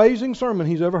most amazing sermon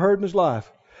he's ever heard in his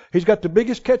life. He's got the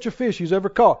biggest catch of fish he's ever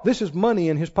caught. This is money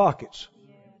in his pockets.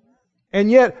 And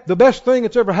yet, the best thing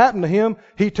that's ever happened to him,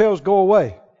 he tells go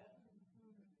away.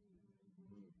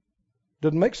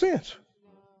 Doesn't make sense.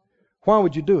 Why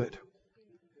would you do it?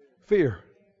 Fear.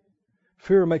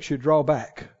 Fear makes you draw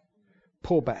back.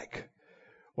 Pull back.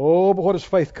 Oh, but what does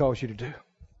faith cause you to do?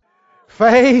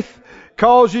 Faith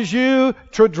causes you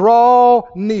to draw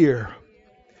near.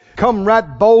 Come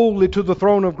right boldly to the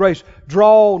throne of grace.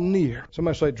 Draw near.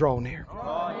 Somebody say draw near.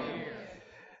 Draw near.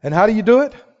 And how do you do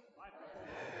it?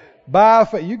 By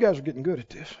faith. You guys are getting good at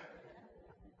this.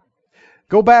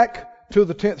 Go back to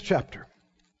the 10th chapter.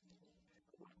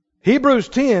 Hebrews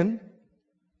 10:38.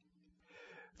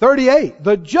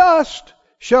 The just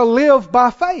shall live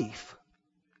by faith.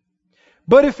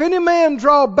 But if any man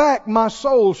draw back, my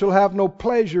soul shall have no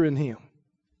pleasure in him.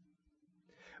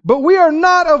 But we are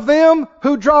not of them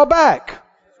who draw back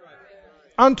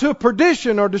unto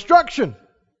perdition or destruction.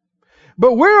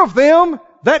 But we're of them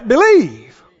that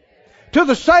believe to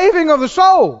the saving of the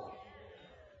soul.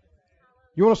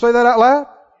 You want to say that out loud?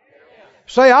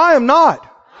 Say, I am not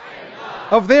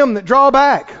of them that draw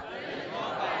back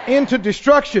into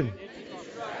destruction.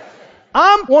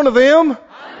 I'm one of them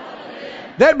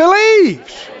that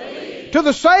believes to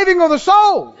the saving of the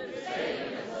soul.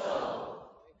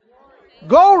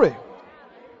 Glory.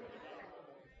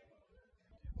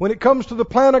 When it comes to the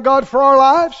plan of God for our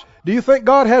lives, do you think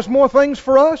God has more things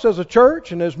for us as a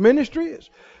church and as ministry, as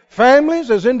families,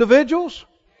 as individuals?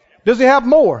 Does He have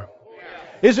more?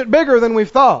 Is it bigger than we've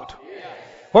thought?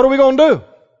 What are we going to do?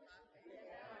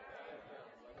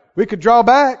 We could draw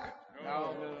back.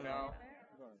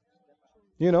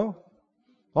 You know,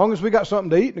 as long as we got something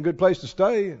to eat and a good place to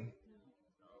stay, and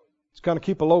just kind of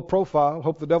keep a low profile,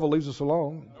 hope the devil leaves us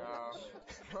alone.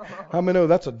 How many know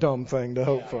that's a dumb thing to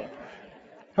hope for?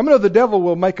 How many know the devil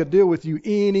will make a deal with you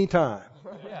anytime?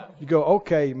 You go,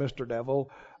 okay, Mr. Devil,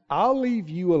 I'll leave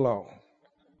you alone,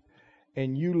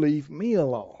 and you leave me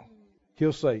alone.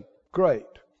 He'll say, great,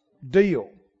 deal.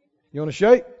 You want to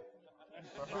shake?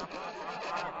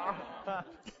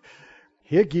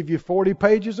 He'll give you 40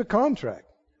 pages of contract.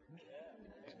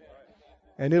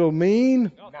 And it'll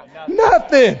mean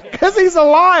nothing, because he's a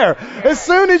liar. As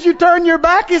soon as you turn your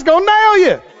back, he's going to nail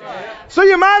you. So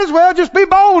you might as well just be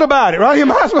bold about it, right? You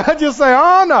might as well just say,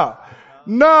 oh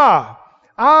no,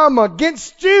 I'm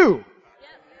against you.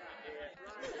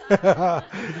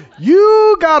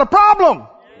 You got a problem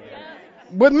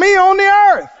with me on the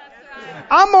earth.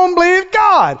 I'm going to believe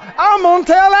God. I'm going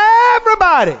to tell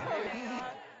everybody.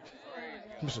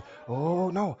 Oh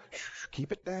no, shh,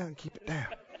 keep it down, keep it down.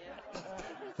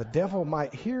 The devil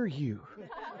might hear you.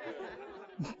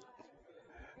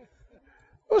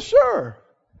 Well, sure.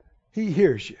 He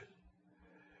hears you.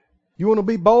 You want to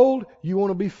be bold? You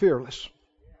want to be fearless.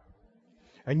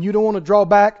 And you don't want to draw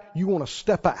back. You want to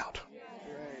step out.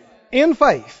 In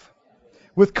faith.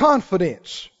 With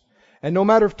confidence. And no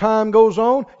matter if time goes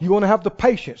on, you want to have the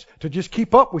patience to just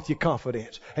keep up with your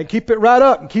confidence. And keep it right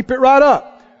up and keep it right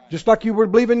up. Just like you were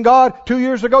believing God 2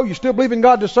 years ago, you still believe in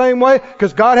God the same way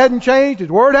because God hadn't changed, His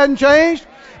Word hadn't changed.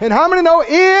 And how many know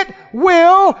it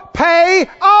will pay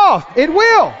off? It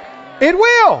will. It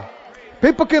will.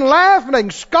 People can laugh and they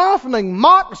can scoff and they can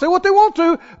mock and say what they want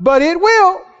to, but it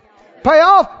will pay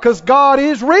off because God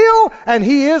is real and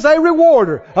He is a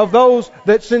rewarder of those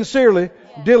that sincerely,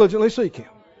 diligently seek Him.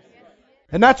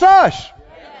 And that's us.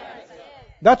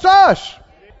 That's us.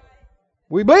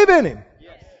 We believe in Him.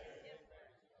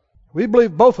 We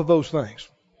believe both of those things,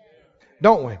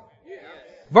 don't we?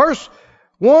 Verse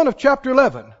 1 of chapter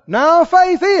 11. Now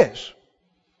faith is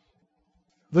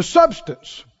the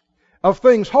substance of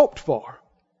things hoped for,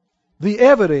 the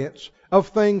evidence of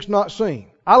things not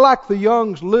seen. I like the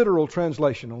Young's literal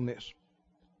translation on this.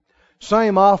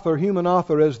 Same author, human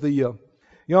author, as the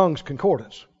Young's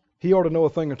Concordance. He ought to know a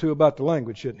thing or two about the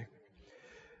language, shouldn't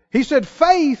he? He said,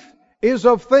 faith is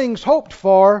of things hoped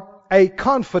for a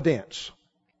confidence.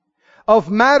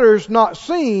 Of matters not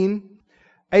seen,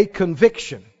 a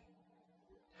conviction.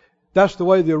 That's the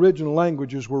way the original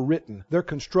languages were written. Their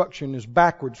construction is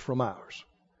backwards from ours.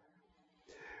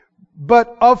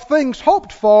 But of things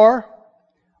hoped for,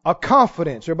 a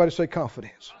confidence. Everybody say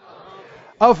confidence.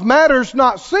 Of matters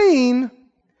not seen,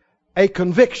 a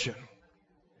conviction.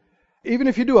 Even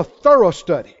if you do a thorough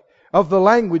study of the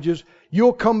languages,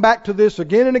 you'll come back to this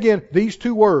again and again. These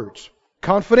two words,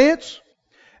 confidence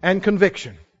and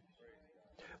conviction.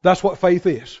 That's what faith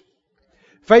is.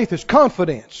 Faith is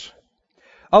confidence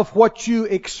of what you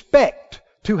expect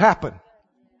to happen.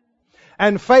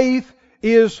 And faith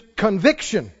is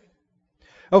conviction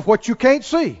of what you can't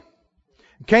see,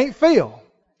 can't feel,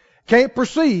 can't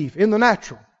perceive in the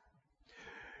natural.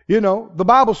 You know, the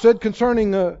Bible said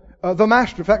concerning the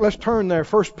Master. In fact, let's turn there.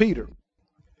 1 Peter.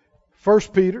 1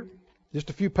 Peter, just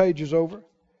a few pages over.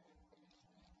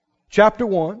 Chapter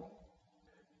 1,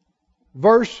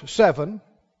 verse 7.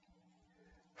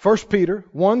 1 Peter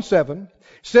 1:7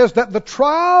 says that the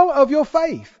trial of your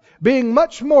faith, being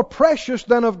much more precious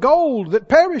than of gold that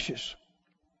perishes.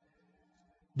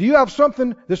 Do you have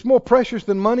something that's more precious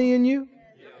than money in you?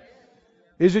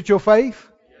 Is it your faith?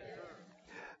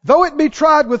 Though it be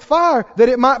tried with fire, that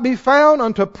it might be found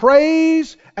unto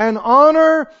praise and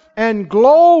honor and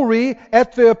glory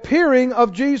at the appearing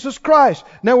of Jesus Christ.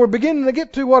 Now we're beginning to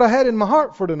get to what I had in my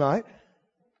heart for tonight.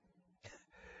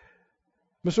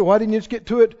 So why didn't you just get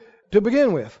to it to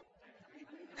begin with?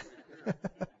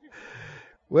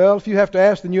 Well, if you have to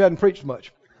ask, then you hadn't preached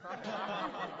much.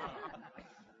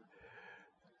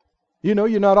 You know,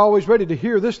 you're not always ready to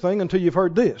hear this thing until you've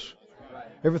heard this.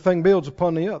 Everything builds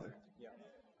upon the other.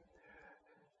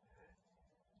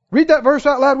 Read that verse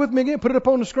out loud with me again. Put it up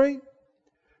on the screen.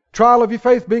 Trial of your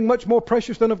faith being much more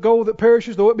precious than of gold that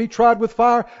perishes, though it be tried with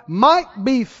fire, might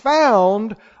be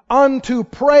found unto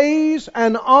praise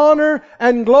and honor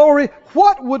and glory.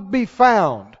 What would be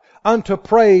found unto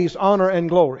praise, honor, and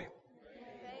glory?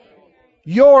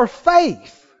 Your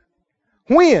faith.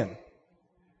 When?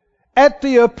 At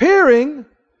the appearing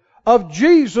of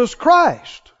Jesus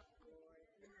Christ.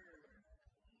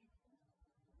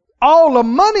 All the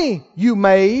money you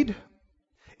made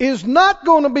is not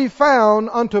going to be found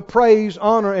unto praise,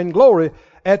 honor, and glory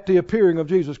at the appearing of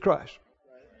Jesus Christ.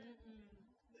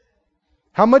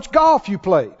 How much golf you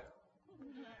played,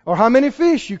 or how many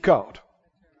fish you caught,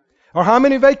 or how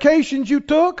many vacations you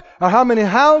took, or how many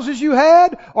houses you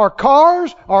had, or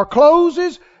cars, or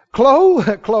clothes.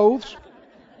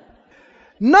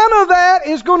 None of that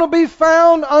is going to be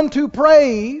found unto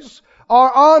praise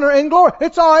or honor and glory.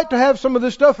 It's all right to have some of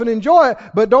this stuff and enjoy it,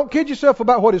 but don't kid yourself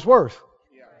about what it's worth.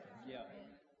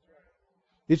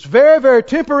 It's very, very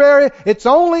temporary. It's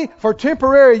only for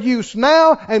temporary use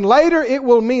now, and later it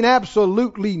will mean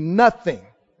absolutely nothing.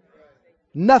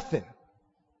 Nothing.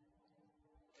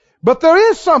 But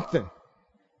there is something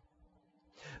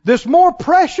that's more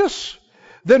precious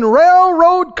than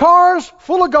railroad cars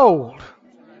full of gold,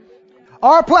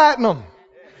 or platinum,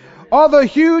 or the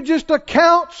hugest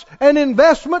accounts and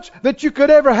investments that you could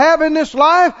ever have in this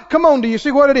life. Come on, do you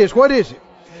see what it is? What is it?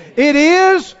 It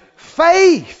is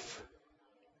faith.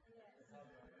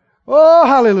 Oh,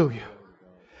 hallelujah.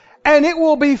 And it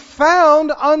will be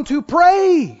found unto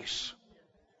praise.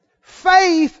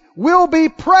 Faith will be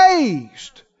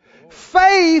praised.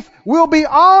 Faith will be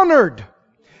honored.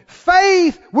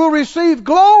 Faith will receive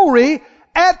glory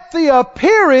at the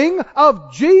appearing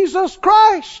of Jesus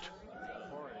Christ.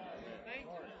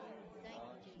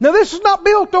 Now this is not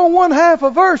built on one half a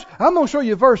verse. I'm going to show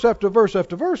you verse after verse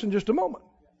after verse in just a moment.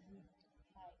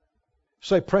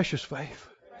 Say precious faith.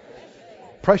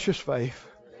 Precious faith.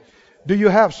 Do you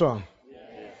have some?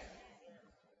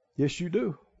 Yes, you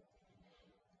do.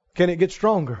 Can it get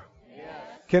stronger?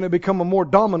 Can it become a more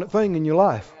dominant thing in your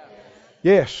life?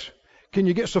 Yes. Can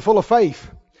you get so full of faith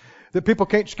that people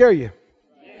can't scare you?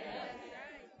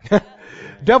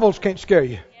 Devils can't scare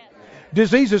you.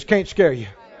 Diseases can't scare you.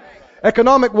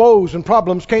 Economic woes and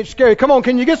problems can't scare you. Come on,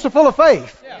 can you get so full of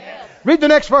faith? Read the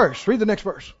next verse. Read the next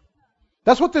verse.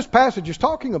 That's what this passage is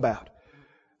talking about.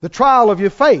 The trial of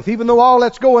your faith, even though all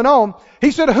that's going on.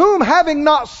 He said, whom having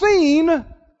not seen,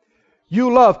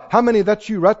 you love. How many? That's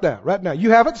you right now. Right now. You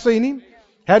haven't seen Him.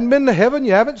 Hadn't been to heaven.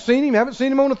 You haven't seen Him. Haven't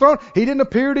seen Him on the throne. He didn't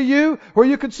appear to you where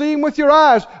you could see Him with your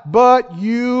eyes. But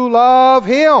you love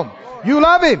Him. You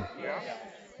love Him.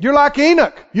 You're like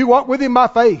Enoch. You walk with Him by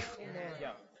faith.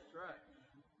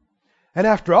 And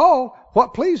after all,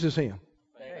 what pleases Him?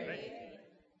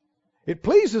 It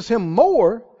pleases Him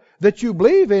more that you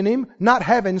believe in Him, not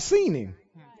having seen Him.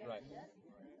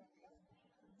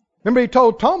 Remember He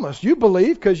told Thomas, you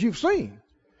believe because you've seen.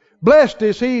 Blessed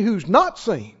is he who's not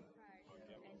seen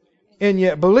and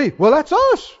yet believe. Well, that's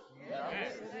us.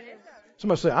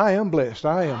 Somebody say, I am blessed.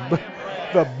 I am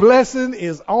blessed. The blessing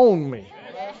is on me.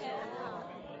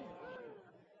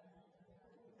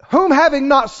 Whom having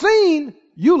not seen,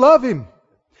 you love him.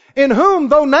 In whom,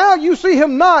 though now you see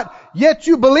him not, yet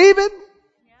you believe it,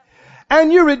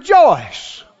 and you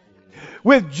rejoice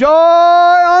with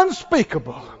joy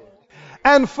unspeakable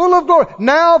and full of glory.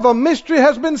 Now the mystery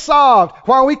has been solved.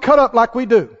 While we cut up like we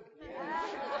do.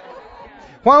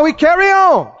 While we carry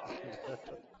on.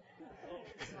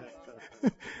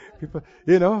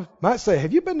 People, might say,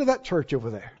 have you been to that church over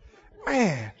there?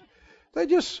 Man, they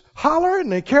just holler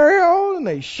and they carry on and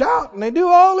they shout and they do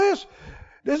all this.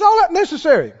 Is all that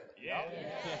necessary?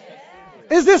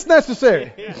 Is this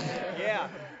necessary?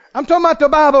 I'm talking about the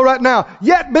Bible right now.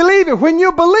 Yet believing. When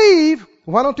you believe,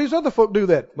 why don't these other folk do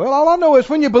that? Well, all I know is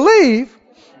when you believe,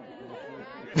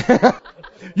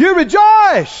 you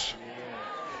rejoice.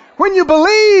 When you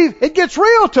believe, it gets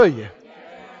real to you.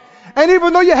 And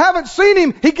even though you haven't seen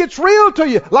him, he gets real to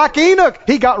you. Like Enoch,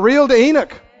 he got real to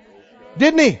Enoch.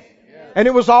 Didn't he? And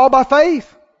it was all by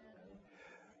faith.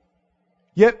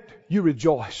 Yet you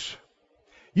rejoice.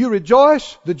 You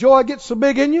rejoice. The joy gets so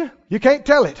big in you, you can't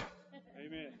tell it.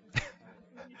 Amen.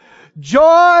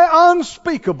 Joy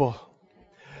unspeakable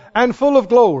and full of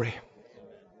glory.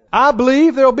 I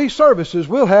believe there'll be services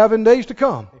we'll have in days to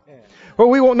come where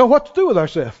we won't know what to do with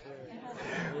ourselves.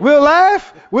 We'll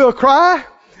laugh, we'll cry,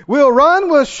 we'll run,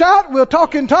 we'll shout, we'll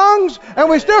talk in tongues, and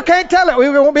we still can't tell it. We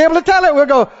won't be able to tell it. We'll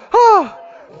go,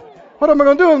 what am I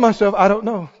going to do with myself? I don't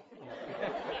know.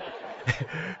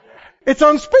 It's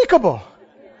unspeakable.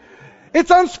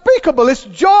 It's unspeakable. It's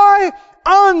joy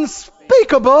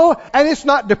unspeakable, and it's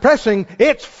not depressing.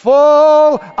 It's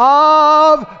full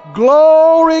of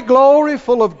glory, glory,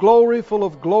 full of glory, full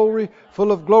of glory,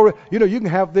 full of glory. You can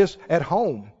have this at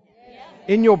home,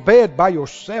 in your bed by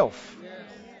yourself,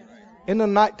 in the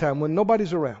nighttime when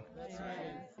nobody's around.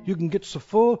 You can get so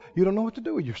full, you don't know what to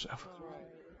do with yourself.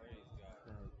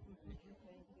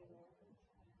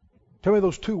 Tell me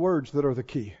those two words that are the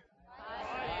key.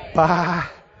 By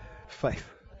faith.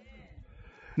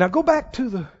 Now go back to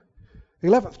the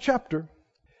 11th chapter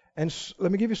and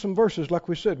let me give you some verses like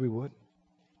we said we would.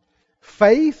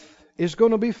 Faith is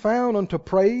going to be found unto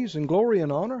praise and glory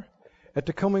and honor at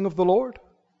the coming of the Lord.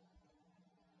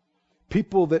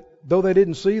 People that, though they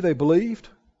didn't see, they believed.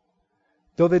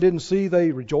 Though they didn't see,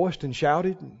 they rejoiced and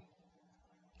shouted.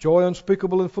 Joy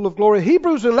unspeakable and full of glory.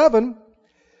 Hebrews 11,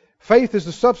 faith is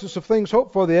the substance of things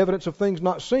hoped for, the evidence of things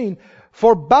not seen.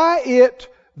 For by it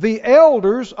the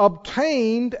elders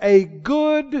obtained a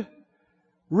good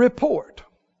report.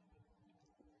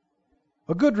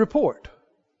 A good report.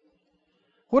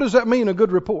 What does that mean, a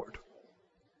good report?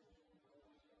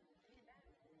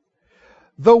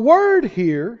 The word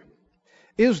here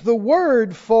is the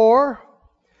word for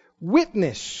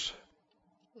witness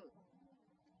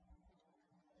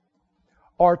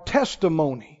or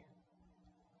testimony.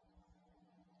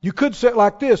 You could say it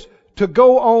like this, to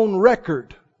go on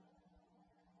record.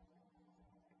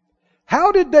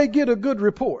 How did they get a good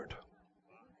report?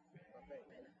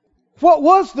 What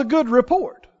was the good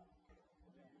report?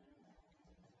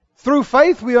 Through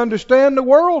faith we understand the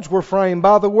worlds were framed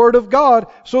by the Word of God,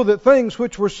 so that things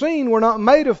which were seen were not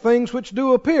made of things which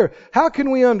do appear. How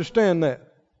can we understand that?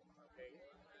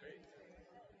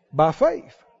 By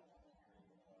faith.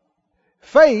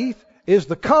 Faith is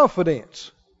the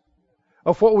confidence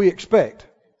of what we expect.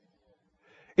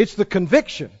 It's the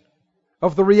conviction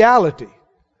of the reality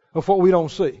of what we don't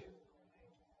see.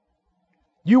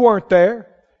 You weren't there.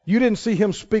 You didn't see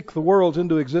Him speak the worlds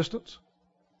into existence.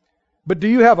 But do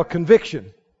you have a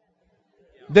conviction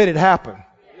that it happened?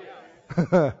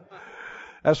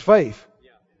 That's faith.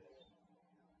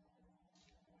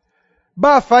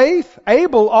 By faith,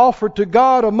 Abel offered to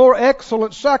God a more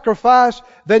excellent sacrifice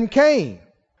than Cain.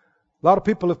 A lot of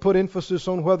people have put emphasis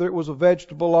on whether it was a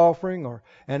vegetable offering or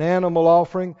an animal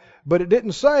offering, but it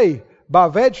didn't say by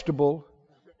vegetable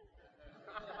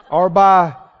or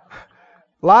by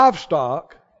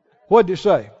livestock. What did it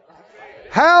say?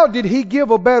 How did he give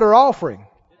a better offering?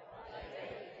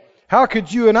 How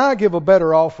could you and I give a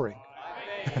better offering?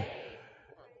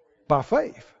 By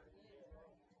faith.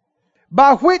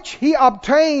 By which he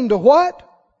obtained a what?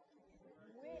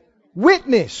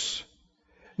 Witness.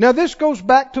 Now this goes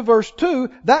back to verse 2.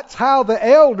 That's how the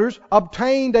elders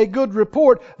obtained a good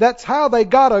report. That's how they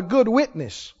got a good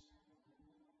witness.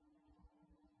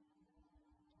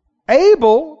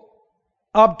 Abel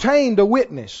obtained a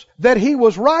witness that he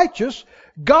was righteous,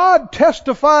 God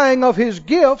testifying of his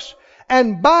gifts,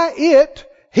 and by it,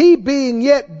 he being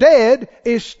yet dead,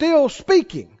 is still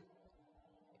speaking.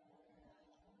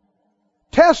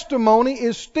 testimony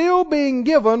is still being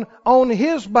given on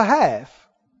his behalf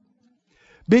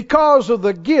because of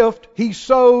the gift he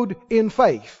sowed in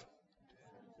faith.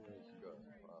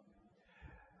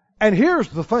 And here's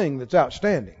the thing that's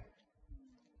outstanding.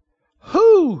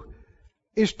 Who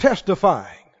is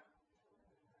testifying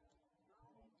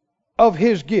of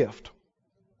his gift?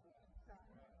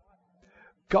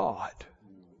 God.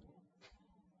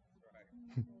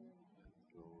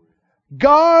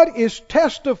 God is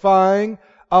testifying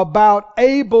about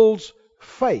Abel's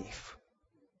faith.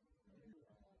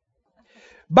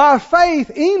 By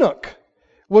faith, Enoch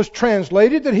was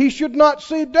translated that he should not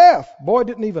see death. Boy,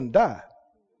 didn't even die.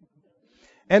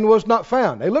 And was not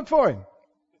found. They looked for him.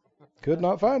 Could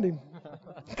not find him.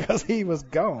 Because he was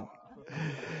gone.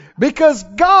 Because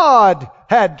God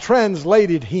had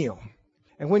translated him.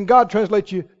 And when God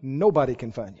translates you, nobody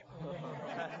can find you.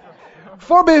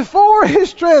 For before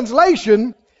his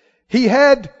translation, he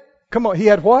had what? He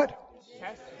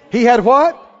had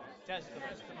what?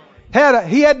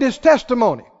 He had this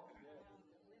testimony.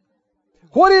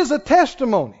 What is a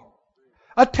testimony?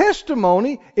 A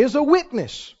testimony is a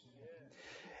witness.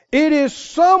 It is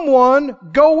someone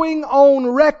going on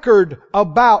record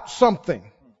about something.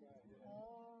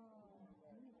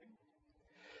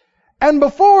 And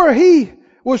before he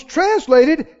was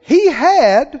translated, he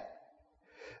had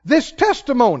this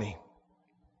testimony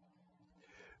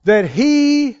that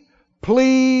he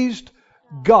pleased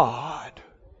God.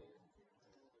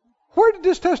 Where did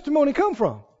this testimony come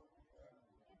from?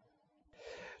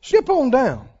 Skip on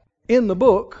down in the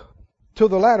book to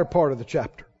the latter part of the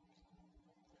chapter.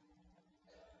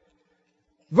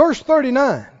 Verse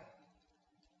 39.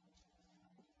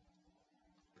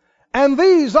 And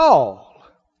these all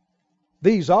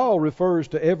refers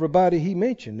to everybody he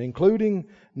mentioned, including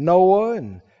Noah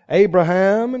and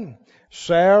Abraham and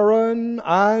Sarah and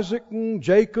Isaac and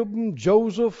Jacob and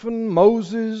Joseph and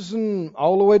Moses and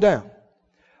all the way down.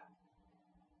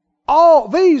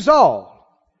 These all,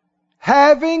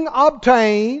 having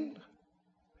obtained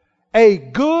a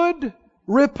good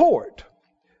report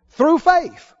through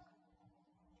faith,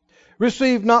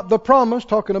 received not the promise,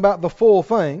 talking about the full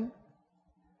thing,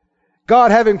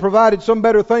 God having provided some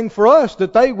better thing for us,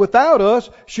 that they without us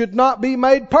should not be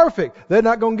made perfect. They're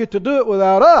not going to get to do it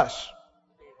without us.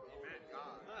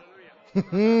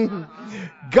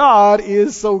 God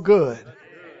is so good.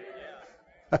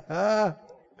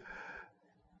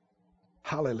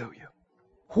 Hallelujah.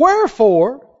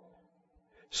 Wherefore,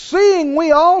 seeing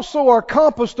we also are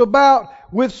compassed about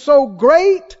with so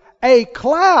great a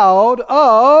cloud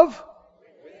of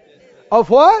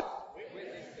what?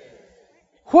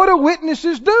 What do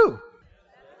witnesses do?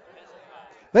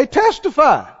 They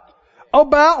testify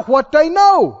about what they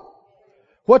know,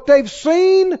 what they've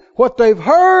seen, what they've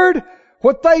heard,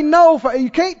 what they know. You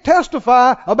can't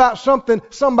testify about something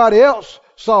somebody else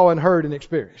saw and heard and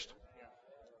experienced.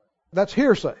 That's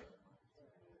hearsay.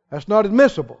 That's not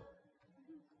admissible.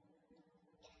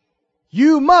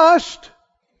 You must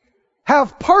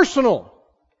have personal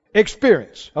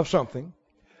experience of something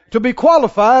to be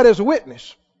qualified as a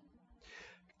witness.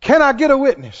 Can I get a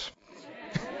witness?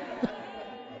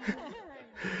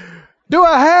 Do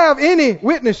I have any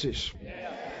witnesses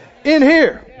in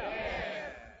here?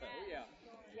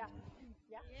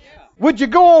 Would you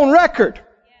go on record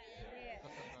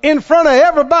in front of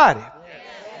everybody,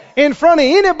 in front of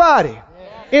anybody,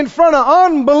 in front of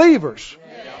unbelievers,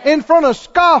 in front of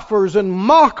scoffers and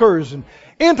mockers and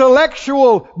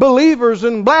intellectual believers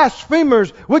and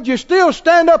blasphemers? Would you still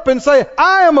stand up and say,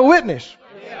 I am a witness?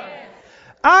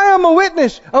 I am a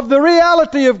witness of the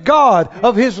reality of God,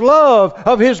 of His love,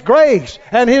 of His grace,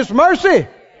 and His mercy.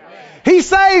 He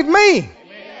saved me.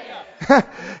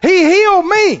 He healed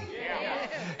me.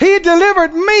 He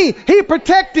delivered me. He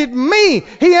protected me.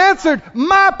 He answered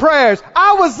my prayers.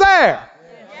 I was there.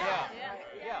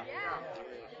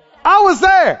 I was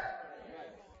there.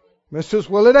 It says,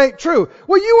 well, it ain't true.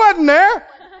 Well, you wasn't there.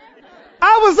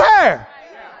 I was there.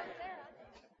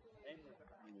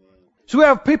 So we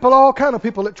have people, all kind of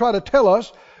people that try to tell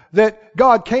us that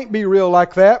God can't be real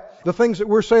like that. The things that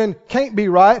we're saying can't be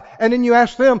right. And then you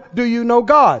ask them, do you know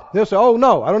God? They'll say, oh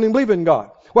no, I don't even believe in God.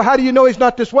 Well, how do you know He's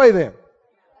not this way then?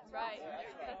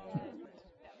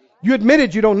 You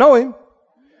admitted you don't know Him.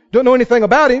 Don't know anything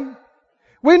about Him.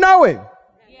 We know Him.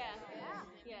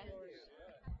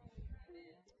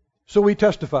 So we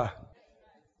testify.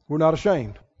 We're not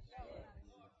ashamed.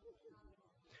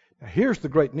 Now here's the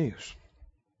great news.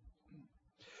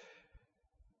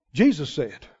 Jesus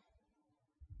said,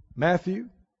 Matthew,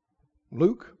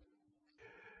 Luke,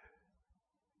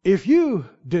 if you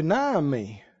deny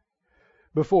me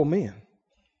before men,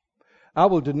 I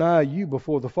will deny you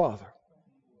before the Father.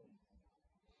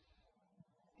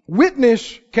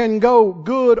 Witness can go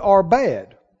good or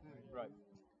bad.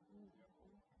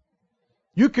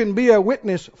 You can be a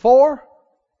witness for,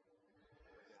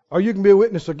 or you can be a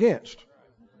witness against.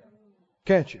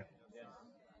 Can't you?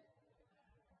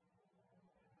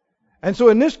 And so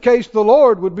in this case, the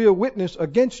Lord would be a witness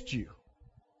against you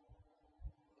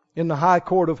in the high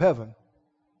court of heaven.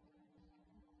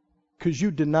 Because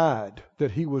you denied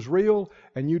that He was real,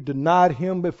 and you denied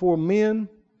Him before men,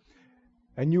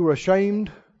 and you were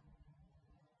ashamed.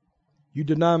 You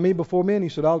deny me before men. He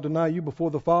said, I'll deny you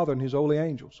before the Father and His holy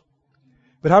angels.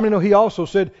 But how many know He also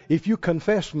said, if you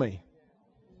confess me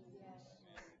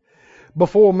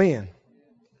before men,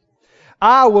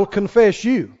 I will confess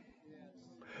you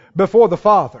before the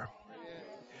Father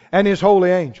and His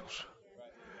holy angels.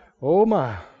 Oh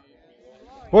my.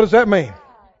 What does that mean?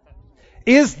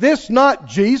 Is this not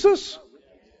Jesus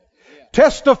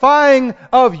testifying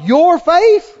of your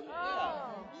faith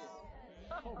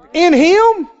in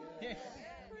Him?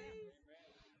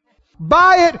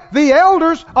 By it, the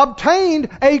elders obtained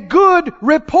a good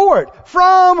report.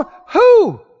 From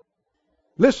who?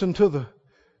 Listen to the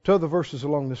other verses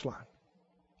along this line.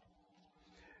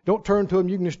 Don't turn to them.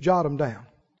 You can just jot them down.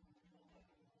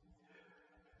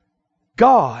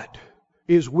 God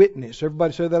is witness.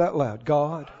 Everybody say that out loud.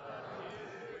 God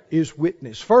is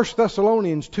witness. 1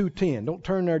 Thessalonians 2:10. Don't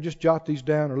turn there. Just jot these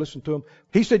down or listen to them.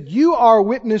 He said, you are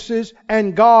witnesses,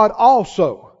 and God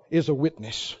also is a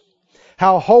witness.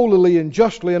 How holily and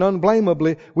justly and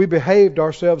unblameably we behaved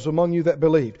ourselves among you that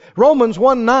believed. Romans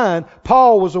 1:9,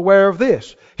 Paul was aware of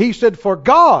this. He said, for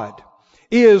God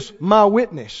is my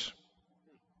witness.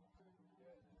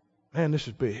 Man, this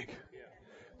is big.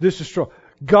 This is strong.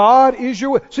 God is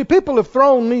your witness. See, people have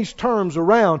thrown these terms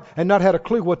around and not had a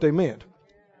clue what they meant.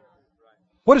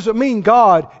 What does it mean,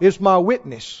 God is my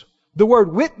witness? The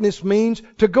word witness means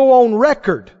to go on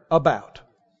record about.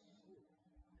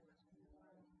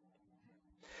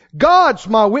 God's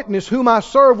my witness, whom I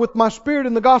serve with my spirit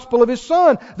in the gospel of His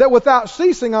Son, that without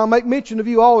ceasing I'll make mention of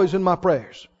you always in my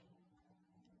prayers.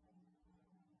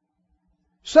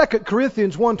 2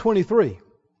 Corinthians 1:23.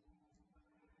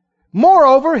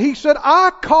 Moreover, he said,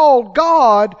 I called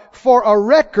God for a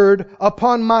record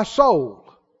upon my soul.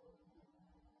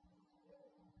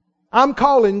 I'm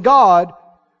calling God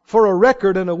for a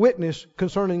record and a witness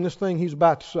concerning this thing He's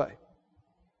about to say.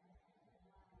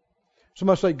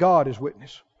 Somebody say, God is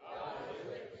witness.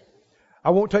 I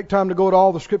won't take time to go to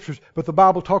all the scriptures, but the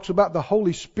Bible talks about the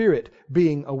Holy Spirit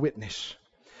being a witness.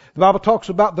 The Bible talks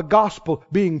about the gospel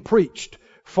being preached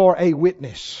for a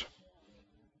witness.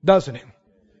 Doesn't it?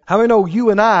 How many know you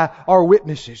and I are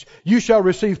witnesses? You shall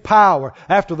receive power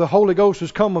after the Holy Ghost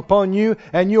has come upon you,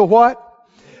 and you'll what?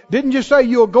 Didn't you say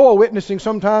you'll go a witnessing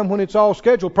sometime when it's all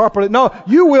scheduled properly? No,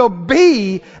 you will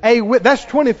be a witness. That's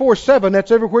 24/7.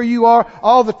 That's everywhere you are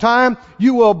all the time.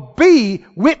 You will be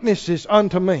witnesses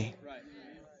unto me.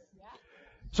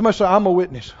 Somebody say, I'm a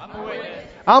witness. I'm a witness.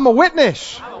 I'm a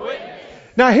witness. I'm a witness.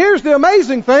 Now here's the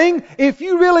amazing thing. If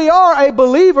you really are a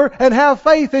believer and have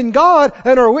faith in God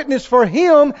and are a witness for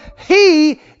Him,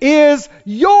 He is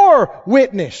your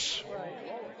witness.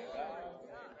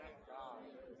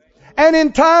 And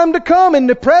in time to come, in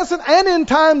the present and in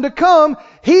time to come,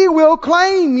 He will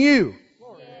claim you.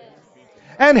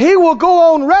 And He will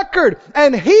go on record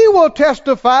and He will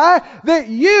testify that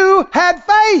you had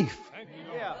faith.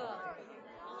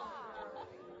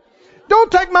 Don't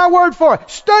take my word for it.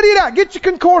 Study it out. Get your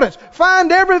concordance.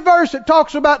 Find every verse that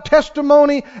talks about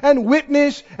testimony and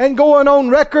witness and going on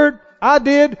record. I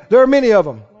did. There are many of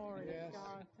them.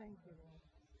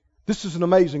 This is an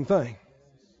amazing thing.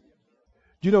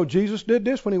 Do you know Jesus did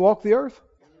this when He walked the earth?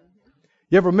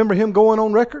 You ever remember Him going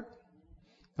on record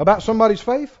about somebody's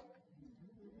faith?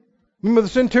 Remember the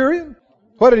centurion?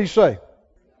 What did He say?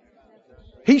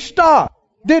 He stopped,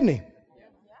 didn't He?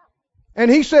 And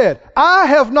He said, I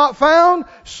have not found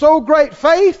so great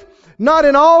faith, not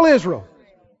in all Israel.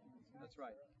 That's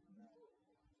right.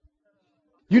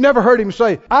 You never heard Him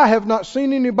say, I have not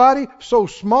seen anybody so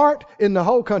smart in the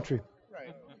whole country.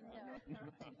 Right.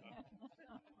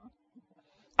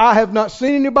 I have not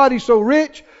seen anybody so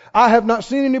rich. I have not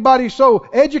seen anybody so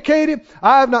educated.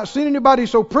 I have not seen anybody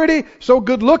so pretty, so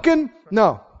good looking.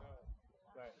 No.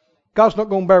 God's not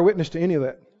going to bear witness to any of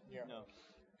that.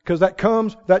 Because that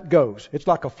comes, that goes. It's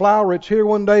like a flower. It's here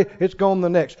one day, it's gone the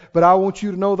next. But I want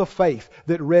you to know the faith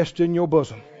that rests in your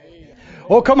bosom.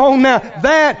 Oh, come on now.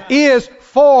 That is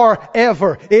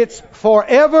forever. It's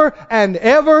forever and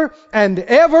ever and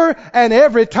ever, and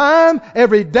every time,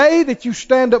 every day that you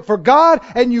stand up for God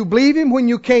and you believe Him when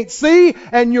you can't see,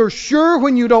 and you're sure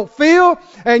when you don't feel,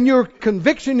 and your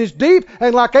conviction is deep,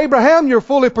 and like Abraham, you're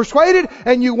fully persuaded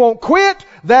and you won't quit,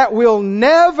 that will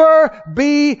never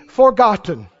be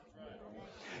forgotten.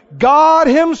 God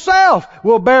Himself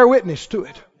will bear witness to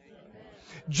it.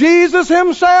 Jesus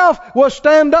Himself will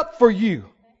stand up for you.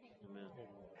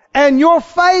 And your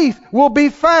faith will be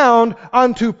found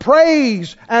unto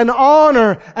praise and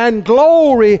honor and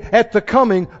glory at the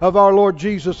coming of our Lord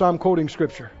Jesus. I'm quoting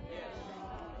Scripture.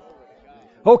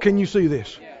 Oh, can you see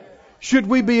this? Should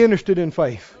we be interested in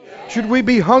faith? Should we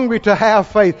be hungry to have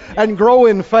faith and grow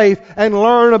in faith and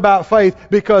learn about faith?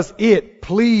 Because it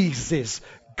pleases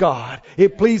God.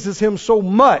 It pleases Him so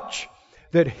much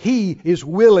that He is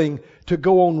willing to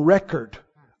go on record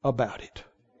about it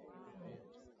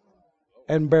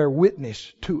and bear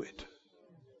witness to it.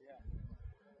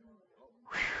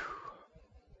 Whew.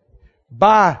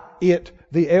 By it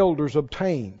the elders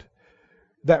obtained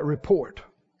that report,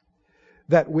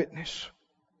 that witness.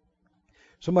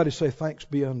 Somebody say, thanks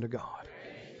be unto God.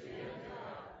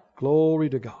 Glory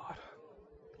to God.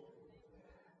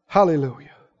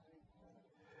 Hallelujah.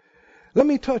 Let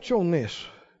me touch on this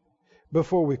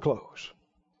before we close.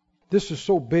 This is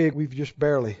so big we've just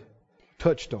barely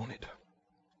touched on it.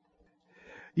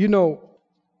 You know,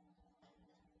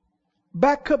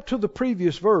 back up to the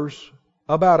previous verse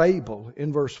about Abel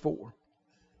in verse 4.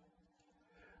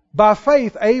 By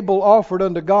faith Abel offered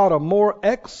unto God a more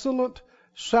excellent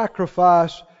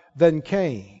sacrifice than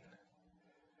Cain.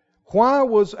 Why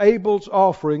was Abel's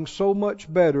offering so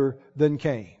much better than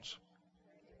Cain's?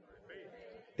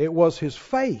 It was his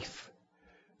faith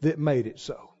that made it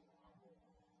so.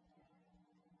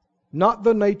 Not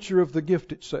the nature of the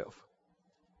gift itself.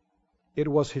 It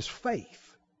was his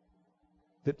faith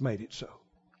that made it so.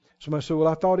 Somebody said, well,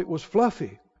 I thought it was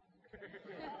fluffy.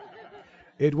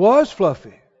 It was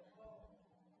fluffy.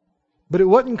 But it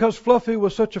wasn't because Fluffy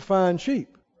was such a fine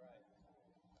sheep.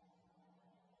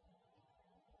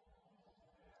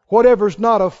 Whatever's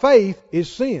not of faith is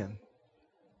sin.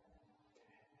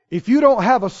 If you don't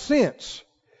have a sense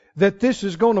that this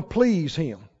is going to please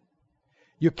Him,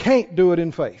 you can't do it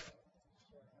in faith.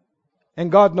 And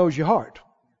God knows your heart.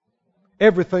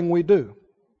 Everything we do.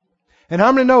 And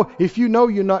how many know if you know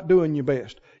you're not doing your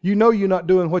best, you know you're not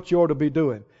doing what you ought to be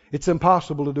doing, it's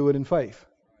impossible to do it in faith.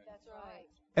 That's right.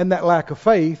 And that lack of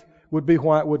faith would be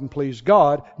why it wouldn't please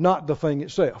God, not the thing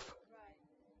itself.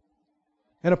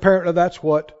 And apparently that's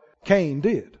what Cain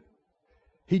did.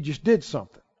 He just did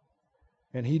something.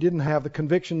 And he didn't have the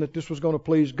conviction that this was going to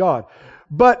please God.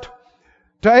 But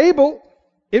to Abel,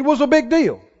 it was a big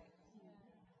deal.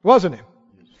 Wasn't it?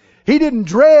 He didn't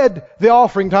dread the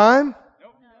offering time.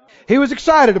 He was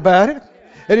excited about it.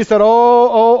 And he said,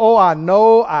 I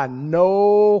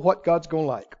know what God's going to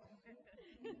like.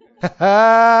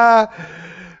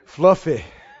 Fluffy.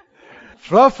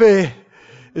 Fluffy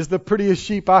is the prettiest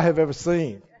sheep I have ever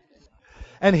seen.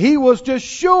 And he was just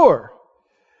sure.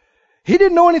 He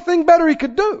didn't know anything better he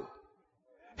could do.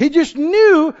 He just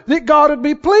knew that God would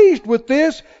be pleased with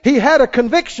this. He had a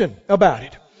conviction about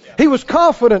it. He was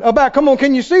confident about, come on,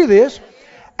 can you see this?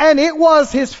 And it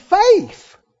was his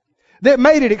faith that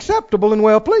made it acceptable and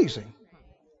well-pleasing.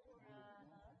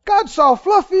 God saw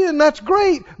Fluffy, and that's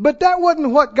great, but that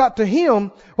wasn't what got to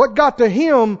him. What got to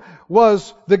him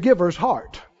was the giver's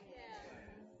heart.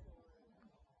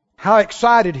 How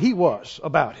excited he was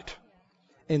about it.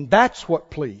 And that's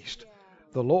what pleased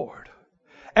the Lord.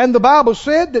 And the Bible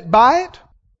said that by it,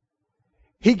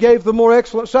 he gave the more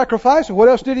excellent sacrifice. And what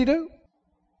else did he do?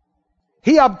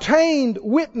 He obtained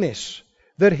witness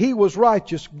that he was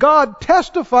righteous. God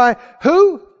testified.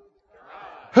 Who?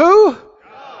 Who?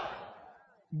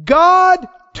 God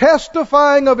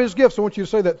testifying of His gifts. I want you to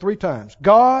say that 3 times.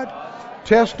 God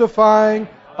testifying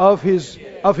of His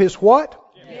what?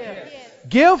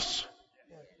 Gifts.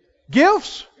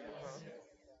 Gifts?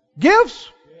 Gifts?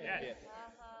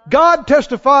 God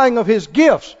testifying of His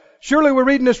gifts. Surely we're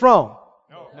reading this wrong.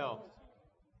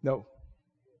 No.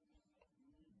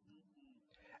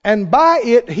 And by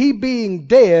it he being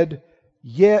dead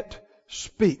yet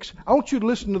speaks. I want you to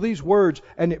listen to these words,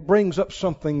 and it brings up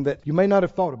something that you may not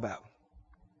have thought about.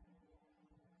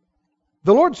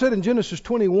 The Lord said in Genesis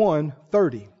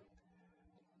 21:30,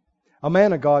 a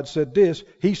man of God said this.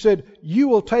 He said, you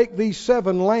will take these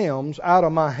 7 lambs out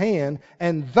of my hand,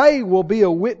 and they will be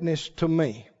a witness to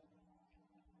me.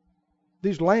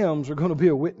 These lambs are going to be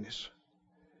a witness.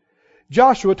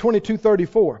 Joshua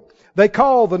 22:34. They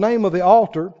call the name of the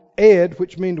altar ed,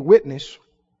 which means witness.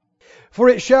 For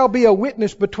it shall be a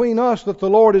witness between us that the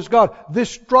Lord is God. This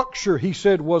structure, he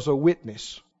said, was a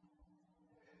witness.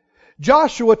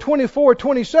 Joshua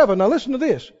 24:27. Now listen to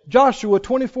this. Joshua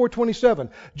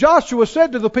 24:27. Joshua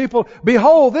said to the people,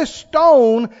 behold, this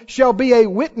stone shall be a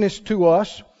witness to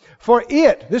us. For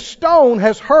it, this stone,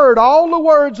 has heard all the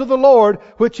words of the Lord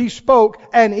which he spoke,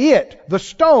 and it, the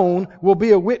stone, will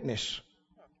be a witness.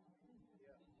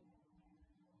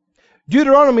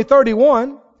 Deuteronomy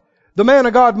 31. The man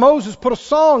of God, Moses, put a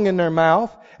song in their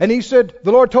mouth. And he said,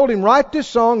 the Lord told him, write this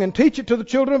song and teach it to the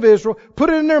children of Israel. Put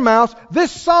it in their mouths.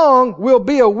 This song will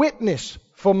be a witness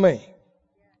for me.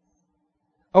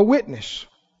 A witness.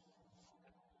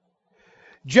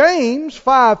 James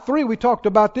 5:3, we talked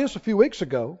about this a few weeks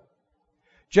ago.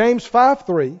 James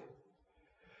 5:3.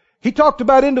 He talked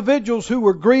about individuals who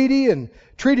were greedy and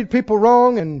treated people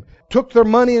wrong and took their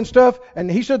money and stuff. And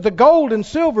he said, the gold and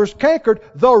silver is cankered.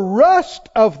 The rust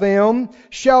of them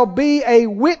shall be a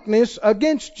witness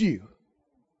against you.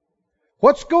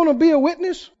 What's going to be a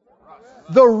witness?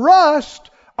 The rust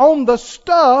on the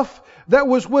stuff that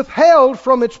was withheld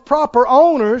from its proper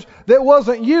owners, that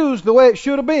wasn't used the way it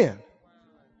should have been.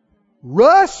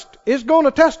 Rust is going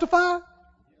to testify.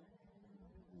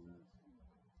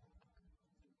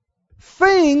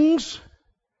 Things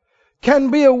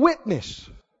can be a witness.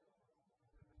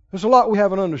 There's a lot we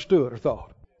haven't understood or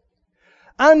thought.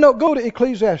 I know, go to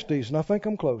Ecclesiastes, and I think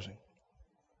I'm closing.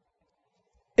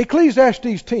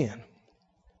 Ecclesiastes 10.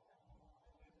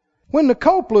 When the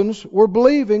Copelands were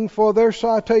believing for their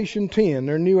Citation 10,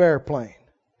 their new airplane,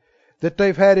 that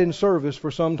they've had in service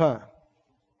for some time,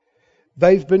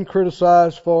 they've been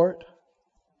criticized for it.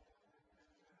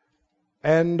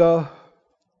 And,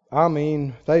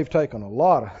 they've taken a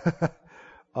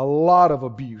lot of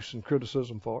abuse and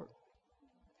criticism for it.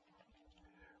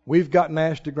 We've got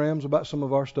nastygrams about some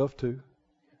of our stuff too.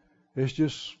 It's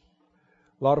just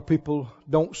a lot of people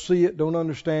don't see it, don't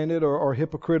understand it, or are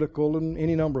hypocritical and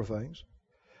any number of things.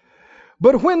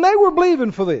 But when they were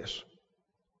believing for this,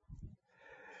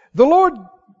 the Lord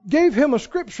gave him a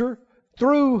scripture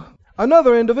through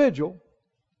another individual.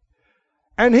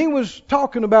 And he was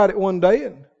talking about it one day.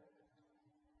 And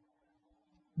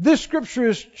this scripture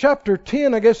is chapter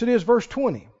 10, I guess it is, verse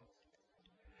 20.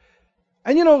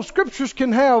 And you know, scriptures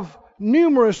can have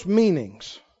numerous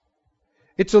meanings.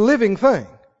 It's a living thing.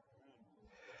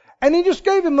 And he just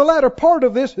gave him the latter part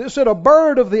of this. It said, a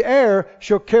bird of the air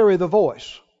shall carry the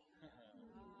voice.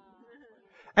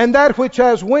 And that which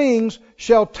has wings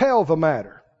shall tell the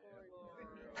matter.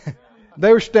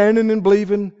 They were standing and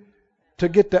believing to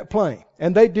get that plane.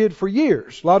 And they did for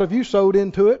years. A lot of you sewed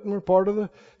into it and were part of the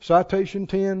Citation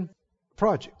 10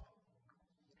 project.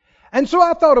 And so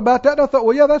I thought about that, and I thought,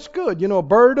 well, yeah, that's good. You know, a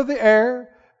bird of the air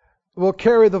will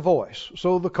carry the voice.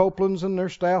 So the Copelands and their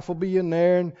staff will be in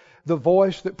there, and the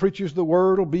voice that preaches the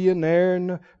word will be in there, and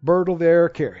the bird of the air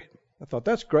carried. I thought,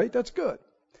 that's great, that's good.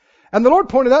 And the Lord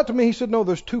pointed out to me, he said, no,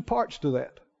 there's two parts to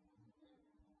that.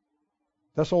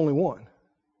 That's only one.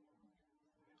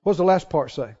 What does the last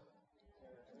part say?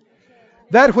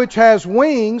 That which has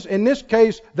wings, in this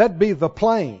case, that'd be the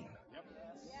plane,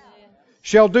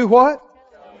 shall do what?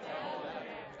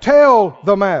 Tell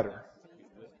the matter.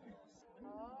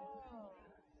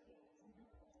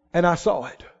 And I saw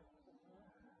it.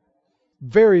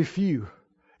 Very few,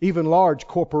 even large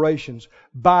corporations,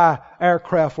 buy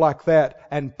aircraft like that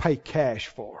and pay cash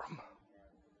for them.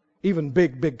 Even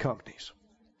big companies.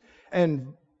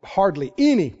 And hardly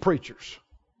any preachers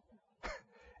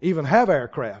even have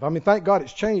aircraft. I mean, thank God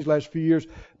it's changed the last few years,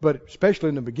 but especially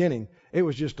in the beginning, it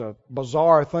was just a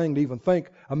bizarre thing to even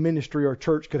think a ministry or a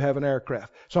church could have an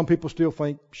aircraft. Some people still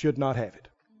think should not have it.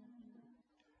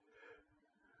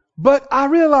 But I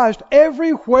realized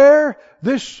everywhere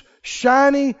this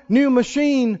shiny new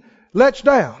machine lets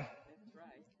down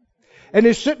and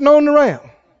is sitting on the ramp,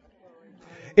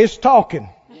 it's talking.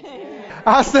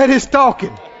 I said it's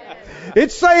talking.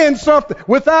 It's saying something.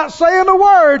 Without saying a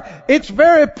word, its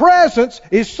very presence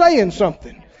is saying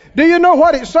something. Do you know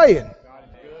what it's saying?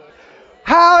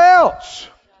 How else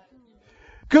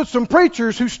could some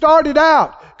preachers who started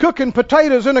out cooking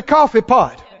potatoes in a coffee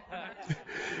pot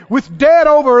with debt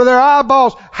over their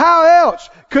eyeballs, how else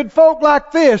could folk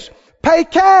like this pay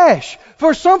cash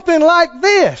for something like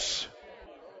this?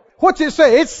 What's it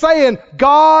say? It's saying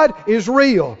God is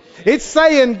real. It's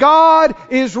saying God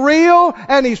is real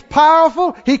and He's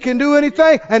powerful. He can do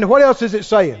anything. And what else is it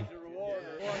saying?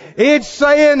 It's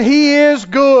saying He is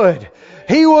good.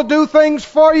 He will do things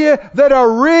for you that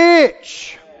are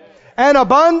rich and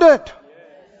abundant.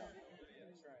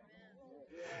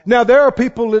 Now there are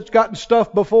people that's gotten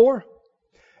stuff before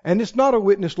And it's not a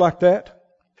witness like that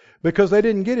because they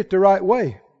didn't get it the right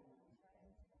way.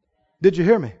 Did you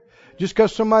hear me? Just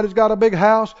because somebody's got a big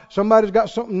house, somebody's got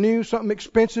something new, something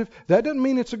expensive, that doesn't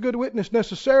mean it's a good witness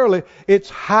necessarily. It's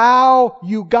how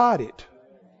you got it.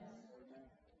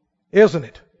 Isn't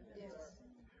it?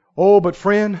 Oh, but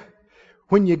friend,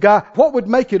 when you got, what would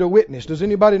make it a witness? Does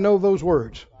anybody know those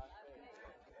words?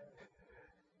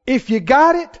 If you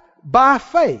got it by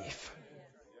faith,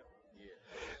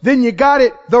 then you got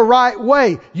it the right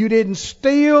way. You didn't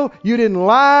steal, you didn't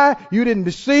lie, you didn't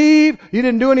deceive, you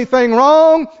didn't do anything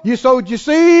wrong. You sowed your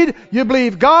seed, you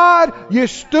believed God, you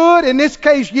stood, in this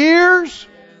case, years.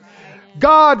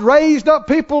 God raised up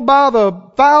people by the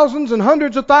thousands and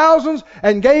hundreds of thousands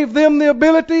and gave them the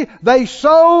ability. They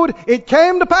sowed, it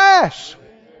came to pass.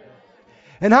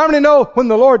 And how many know when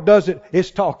the Lord does it, it's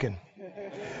talking?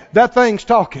 That thing's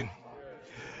talking.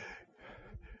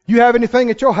 You have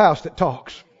anything at your house that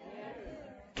talks?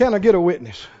 Can I get a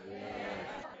witness?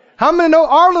 How many know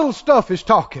our little stuff is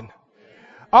talking?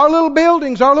 Our little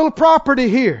buildings, our little property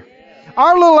here,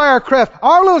 our little aircraft,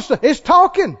 our little stuff, it's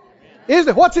talking. Is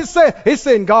it? What's it saying? It's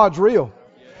saying God's real.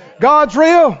 God's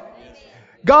real.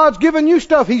 God's given you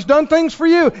stuff. He's done things for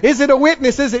you. Is it a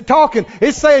witness? Is it talking?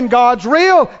 It's saying God's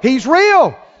real. He's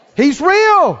real. He's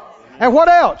real. And what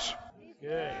else?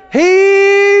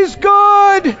 He's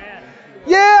good.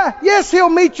 Yeah, yes, He'll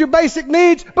meet your basic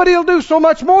needs, but He'll do so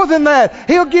much more than that.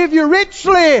 He'll give you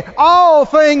richly all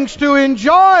things to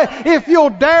enjoy if you'll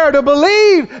dare to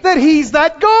believe that He's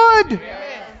that good.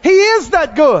 He is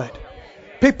that good.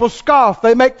 People scoff,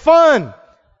 they make fun,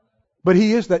 but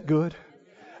He is that good.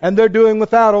 And they're doing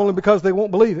without only because they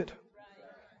won't believe it.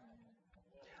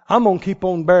 I'm going to keep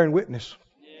on bearing witness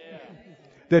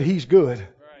that He's good,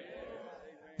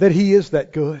 that He is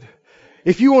that good.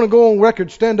 If you want to go on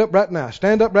record, stand up right now.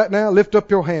 Stand up right now. Lift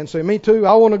up your hand. Say, me too.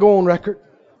 I want to go on record.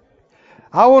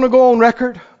 I want to go on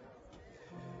record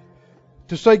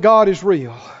to say God is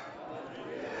real.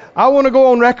 I want to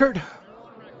go on record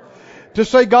to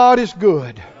say God is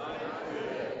good.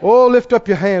 Oh, lift up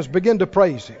your hands. Begin to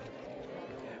praise Him.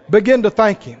 Begin to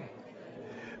thank Him.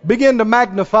 Begin to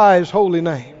magnify His holy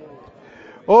name.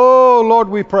 Oh, Lord,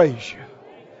 we praise You.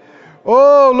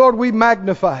 Oh, Lord, we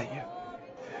magnify You.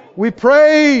 We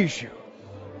praise You.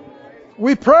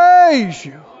 We praise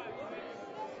You.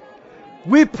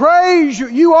 We praise You.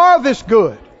 You are this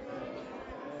good.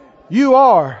 You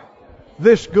are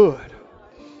this good.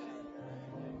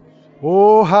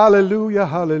 Oh, hallelujah,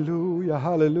 hallelujah,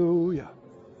 hallelujah.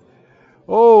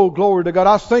 Oh, glory to God.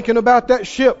 I was thinking about that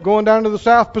ship going down to the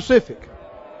South Pacific.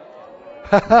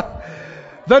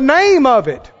 The name of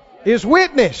it is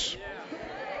Witness.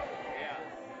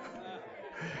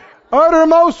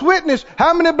 Uttermost witness.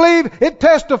 How many believe it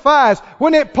testifies?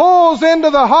 When it pulls into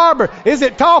the harbor, is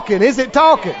it talking? Is it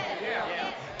talking?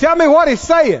 Tell me what He's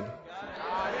saying.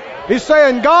 He's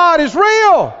saying God is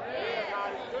real.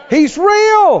 He's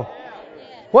real.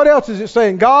 What else is it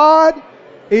saying? God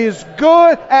is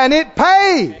good, and it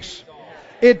pays.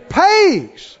 It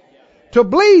pays to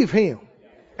believe Him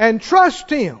and trust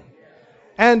Him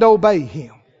and obey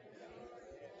Him.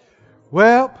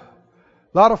 Well,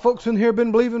 a lot of folks in here have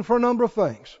been believing for a number of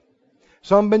things.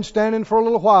 Some have been standing for a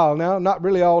little while now, not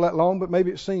really all that long, but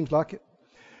maybe it seems like it.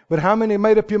 But how many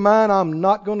made up your mind, I'm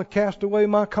not going to cast away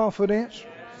my confidence.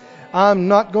 I'm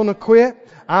not going to quit.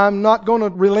 I'm not going to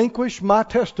relinquish my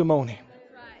testimony.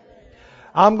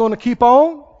 I'm going to keep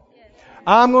on.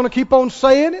 I'm going to keep on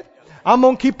saying it. I'm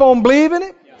going to keep on believing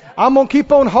it. I'm going to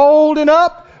keep on holding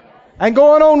up and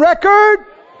going on record.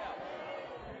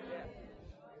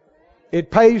 It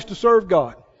pays to serve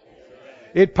God.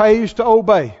 It pays to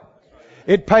obey.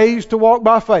 It pays to walk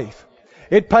by faith.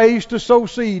 It pays to sow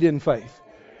seed in faith.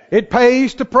 It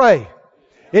pays to pray.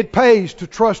 It pays to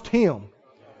trust Him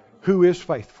who is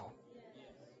faithful.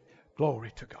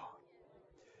 Glory to God.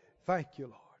 Thank you,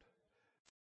 Lord.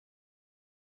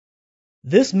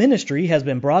 This ministry has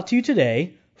been brought to you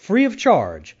today free of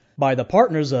charge by the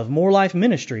partners of More Life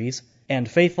Ministries and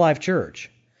Faith Life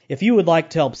Church. If you would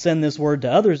like to help send this word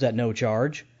to others at no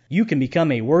charge, you can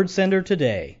become a word sender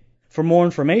today. For more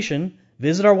information,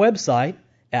 visit our website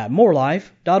at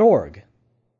morelife.org.